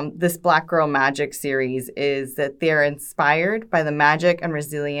about this Black Girl Magic series is that they're inspired by the magic and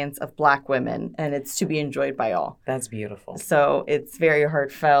resilience of Black women, and it's to be enjoyed by all. That's beautiful. So it's very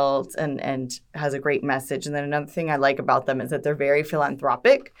heartfelt and has a great message. And then another thing I like about them is that they're very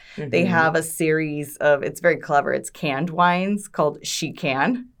philanthropic. Mm-hmm. They have a series of, it's very clever, it's canned wines called She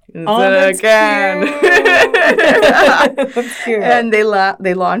Can. That's cute. That's cute. And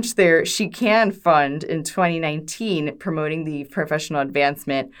they launched their She Can Fund in 2019, promoting the professional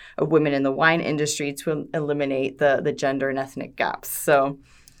advancement of women in the wine industry to eliminate the gender and ethnic gaps. So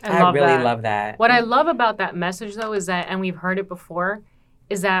I really love that. What I love about that message, though, is that, and we've heard it before,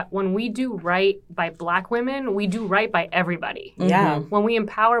 is that when we do right by Black women, we do right by everybody. Yeah. When we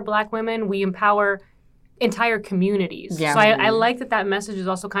empower Black women, we empower entire communities. Yeah. So I like that message is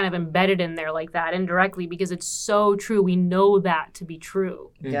also kind of embedded in there like that indirectly, because it's so true. We know that to be true.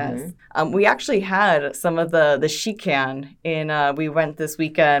 Yes. We actually had some of the She Can in, we went this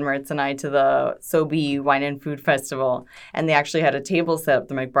weekend, Maritza and I, to the Sobe Wine and Food Festival, and they actually had a table set up,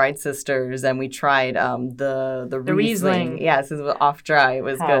 the McBride sisters, and we tried the Riesling. Yes, it was off dry. It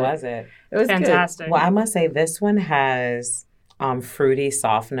was good. How was it? It was fantastic. Good. Well, I must say this one has fruity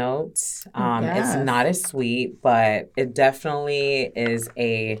soft notes. It's not as sweet, but it definitely is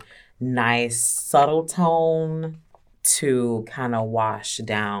a nice subtle tone to kind of wash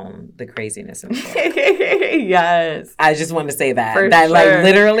down the craziness in the book. Yes. I just want to say that. For that sure. Like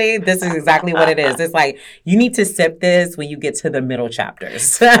literally, this is exactly what it is. It's like you need to sip this when you get to the middle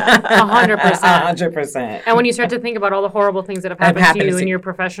chapters. 100%. 100%. And when you start to think about all the horrible things that have happened to you in your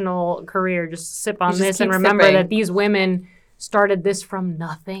professional career, just sip on this and remember that these women started this from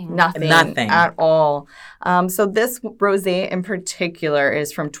nothing. Nothing at all. So this rosé in particular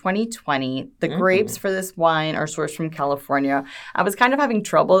is from 2020. The grapes for this wine are sourced from California. I was kind of having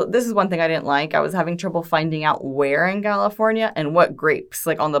trouble. This is one thing I didn't like. I was having trouble finding out where in California and what grapes.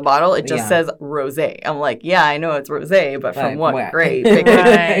 Like on the bottle, it just says rosé. I'm like, yeah, I know it's rosé, but from what grape? It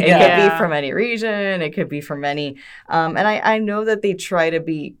could be from any region. It could be from any. And I know that they try to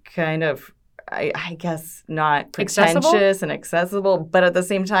be kind of, I guess, not pretentious and accessible, but at the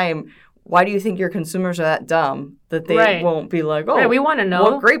same time, why do you think your consumers are that dumb that they won't be like, oh, we want to know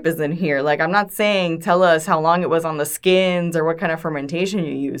what grape is in here? Like, I'm not saying tell us how long it was on the skins or what kind of fermentation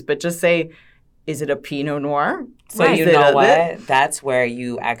you use, but just say, is it a Pinot Noir? So you know what? That's where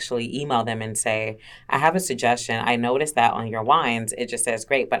you actually email them and say, I have a suggestion. I noticed that on your wines, it just says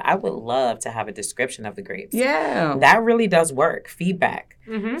grape, but I would love to have a description of the grapes. Yeah. That really does work. Feedback.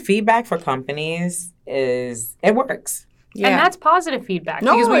 Feedback for companies it works. Yeah. And that's positive feedback.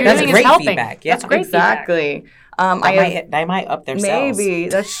 No, because what you're that's doing great is helping. feedback. Yeah. That's great feedback. Exactly. They might up their sales. maybe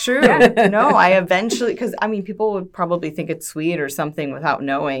that's true. No, I eventually, because I mean, people would probably think it's sweet or something without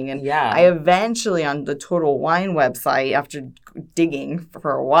knowing, and Yeah. I eventually on the Total Wine website, after digging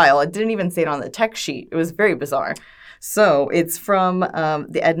for a while, it didn't even say it on the tech sheet. It was very bizarre. So it's from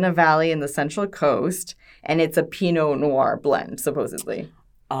the Edna Valley in the Central Coast, and it's a Pinot Noir blend, supposedly.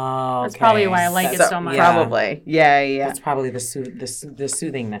 Oh, That's probably why I like it so much. Yeah. Probably, yeah. That's probably the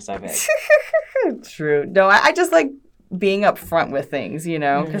soothingness of it. True. No, I just like being upfront with things,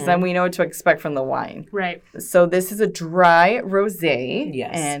 because then we know what to expect from the wine. Right. So this is a dry rosé.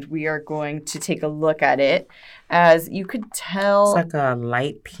 Yes. And we are going to take a look at it. As you could tell, It's like a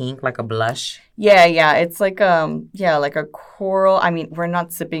light pink, like a blush. yeah, it's like like a coral. I mean, we're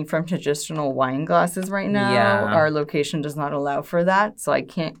not sipping from traditional wine glasses right now. Yeah. Our location does not allow for that, so I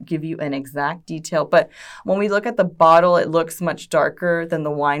can't give you an exact detail. But when we look at the bottle, it looks much darker than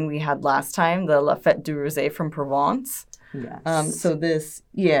the wine we had last time, the La Fête du Rosé from Provence. Yes. So this,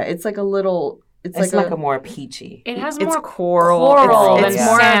 it's like a little. It's like a more peachy. It has It's more coral. than It's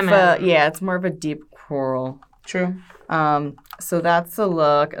more salmon. of it's more of a deep coral. True. So that's a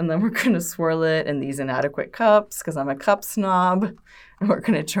look, and then we're gonna swirl it in these inadequate cups because I'm a cup snob, and we're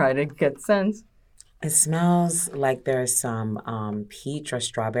gonna try to get scents. It smells like there's some peach or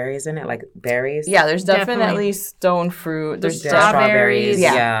strawberries in it, like berries. Yeah, there's Definitely. definitely stone fruit. There's There's strawberries.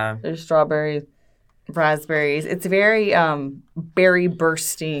 Yeah. There's strawberries, raspberries. It's very berry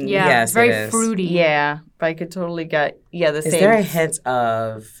bursting. Yeah, Yes, it's very it is. fruity. Yeah, but I could totally get the Is same. there a hint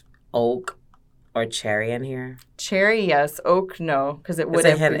of oak or cherry in here? Cherry, yes. Oak, no, because it It's a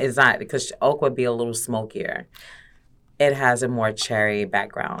wouldn't. hint. It's not, because oak would be a little smokier. It has a more cherry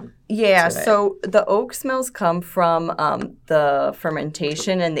background. Yeah, to it. so the oak smells come from the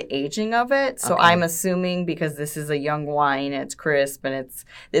fermentation and the aging of it. So Okay. I'm assuming because this is a young wine, it's crisp, and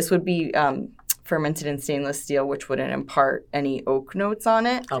this would be fermented in stainless steel, which wouldn't impart any oak notes on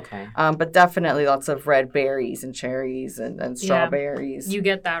it. Okay. But definitely lots of red berries and cherries and strawberries. You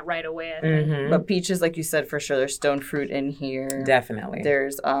get that right away, I think. Mm-hmm. But peaches, like you said, for sure, there's stone fruit in here. Definitely.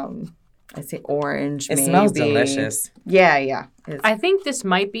 There's I say orange. It maybe. smells delicious. Yeah. It's, I think this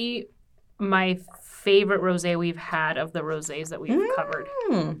might be my favorite rosé we've had of the rosés that we've covered.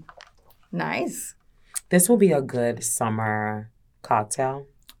 Nice. This will be a good summer cocktail.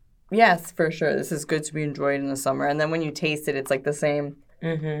 Yes, for sure. This is good to be enjoyed in the summer. And then when you taste it, it's like the same.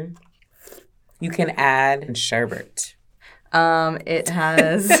 Mm-hmm. You can add sherbet. It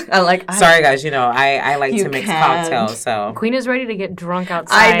has Sorry, guys. I like You to mix can. cocktails. So Queen is ready to get drunk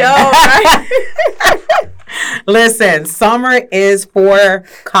outside. I know, right? listen, summer is for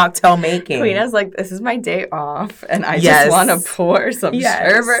cocktail making. Queena's like, this is my day off, and I Yes. just want to pour some Yes.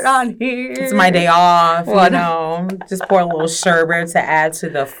 sherbet on here. It's my day off. What? Just pour a little sherbet to add to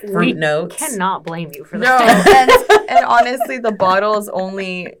the fruit We notes. cannot blame you for No, that. and honestly, the bottle is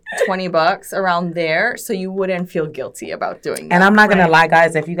only $20 around there, so you wouldn't feel guilty about doing that. And I'm not gonna Right. lie,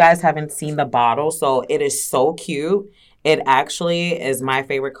 guys, if you guys haven't seen the bottle, so it is so cute. It actually is my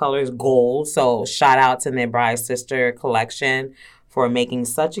favorite color is gold. So shout out to McBride Sister Collection for making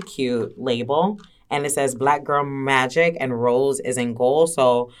such a cute label. And it says Black Girl Magic and Rose is in gold.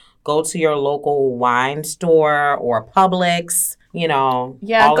 So go to your local wine store or Publix, Yeah,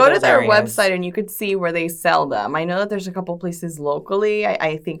 all go of to those their areas. website and you could see where they sell them. I know that there's a couple places locally.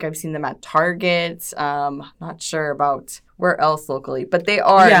 I think I've seen them at Target. Not sure about where else locally, but they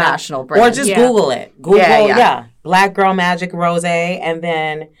are Yeah. national brands. Or just Yeah. Google it. Google, Yeah. Black Girl Magic Rose. And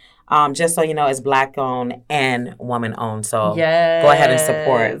then just so you know, it's Black owned and woman owned. So yes, go ahead and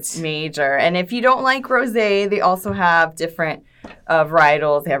support. Major. And if you don't like rosé, they also have different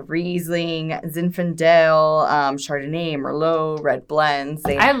varietals. They have Riesling, Zinfandel, Chardonnay, Merlot, red blends.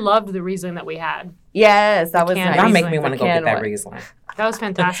 I loved the Riesling that we had. Yes, that was can- nice. Y'all make Riesling, me want to go can get that one. Riesling. That was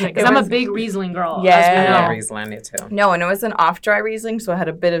fantastic. It Because I'm a was- big Riesling girl. Yeah. As we I know. love Riesling too. No, and it was an off-dry Riesling, so it had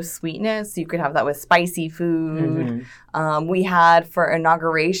a bit of sweetness. You could have that with spicy food. Mhm. We had, for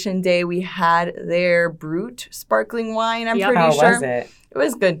Inauguration Day, we had their Brut sparkling wine, I'm Yep. pretty How sure. was it? It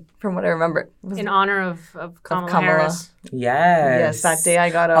was good, from what I remember. It was, In honor of Kamala Kamala. Harris. Yes. yes, that day I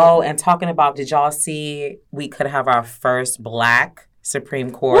got a... Oh, and talking about, did y'all see we could have our first Black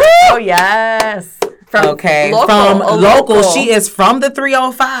Supreme Court? Oh, yes. From Okay, local, from a local. She is from the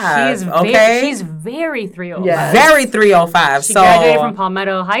 305. She is okay, she's very 305. Yes. very 305. She so graduated from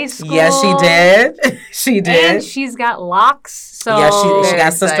Palmetto High School. yes, she did. She did. And she's got locks. So yes, she Very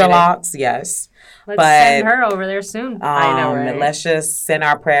got sister excited. locks. Yes. let's but- send her over there soon. I know, right? Let's just send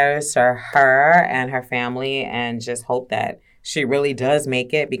our prayers to her and her family, and just hope that she really does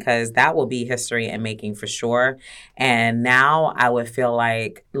make it, because that will be history in making for sure. And now I would feel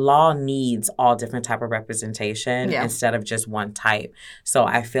like law needs all different type of representation instead of just one type. So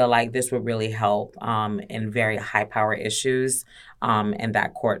I feel like this would really help in very high power issues in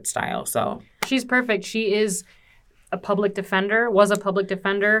that court style. So she's perfect. She is a public defender, was a public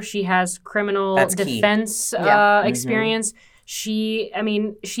defender. She has criminal defense experience. She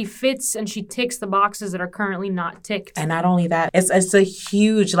fits and she ticks the boxes that are currently not ticked. And not only that, it's a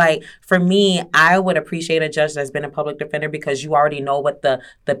huge, like, for me, I would appreciate a judge that's been a public defender, because you already know what the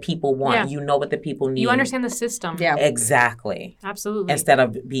people want. Yeah. You know what the people need. You understand the system. Yeah. Exactly. Absolutely. Instead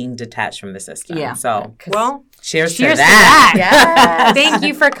of being detached from the system. Yeah. So, well, cheers to that. Yes. Thank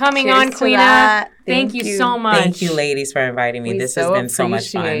you for coming on, Queena. Thank you so much. Thank you, ladies, for inviting me. This has been so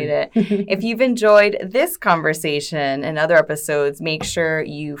much fun. If you've enjoyed this conversation and other episodes, make sure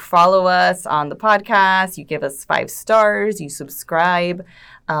you follow us on the podcast. You give us 5 stars. You subscribe.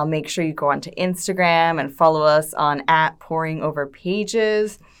 Make sure you go onto Instagram and follow us on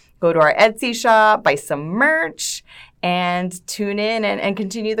 @PouringOverPages. Go to our Etsy shop, buy some merch, and tune in and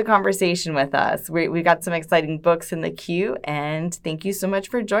continue the conversation with us. We got some exciting books in the queue, and thank you so much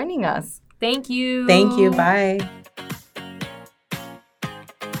for joining us. Thank you. Thank you. Bye.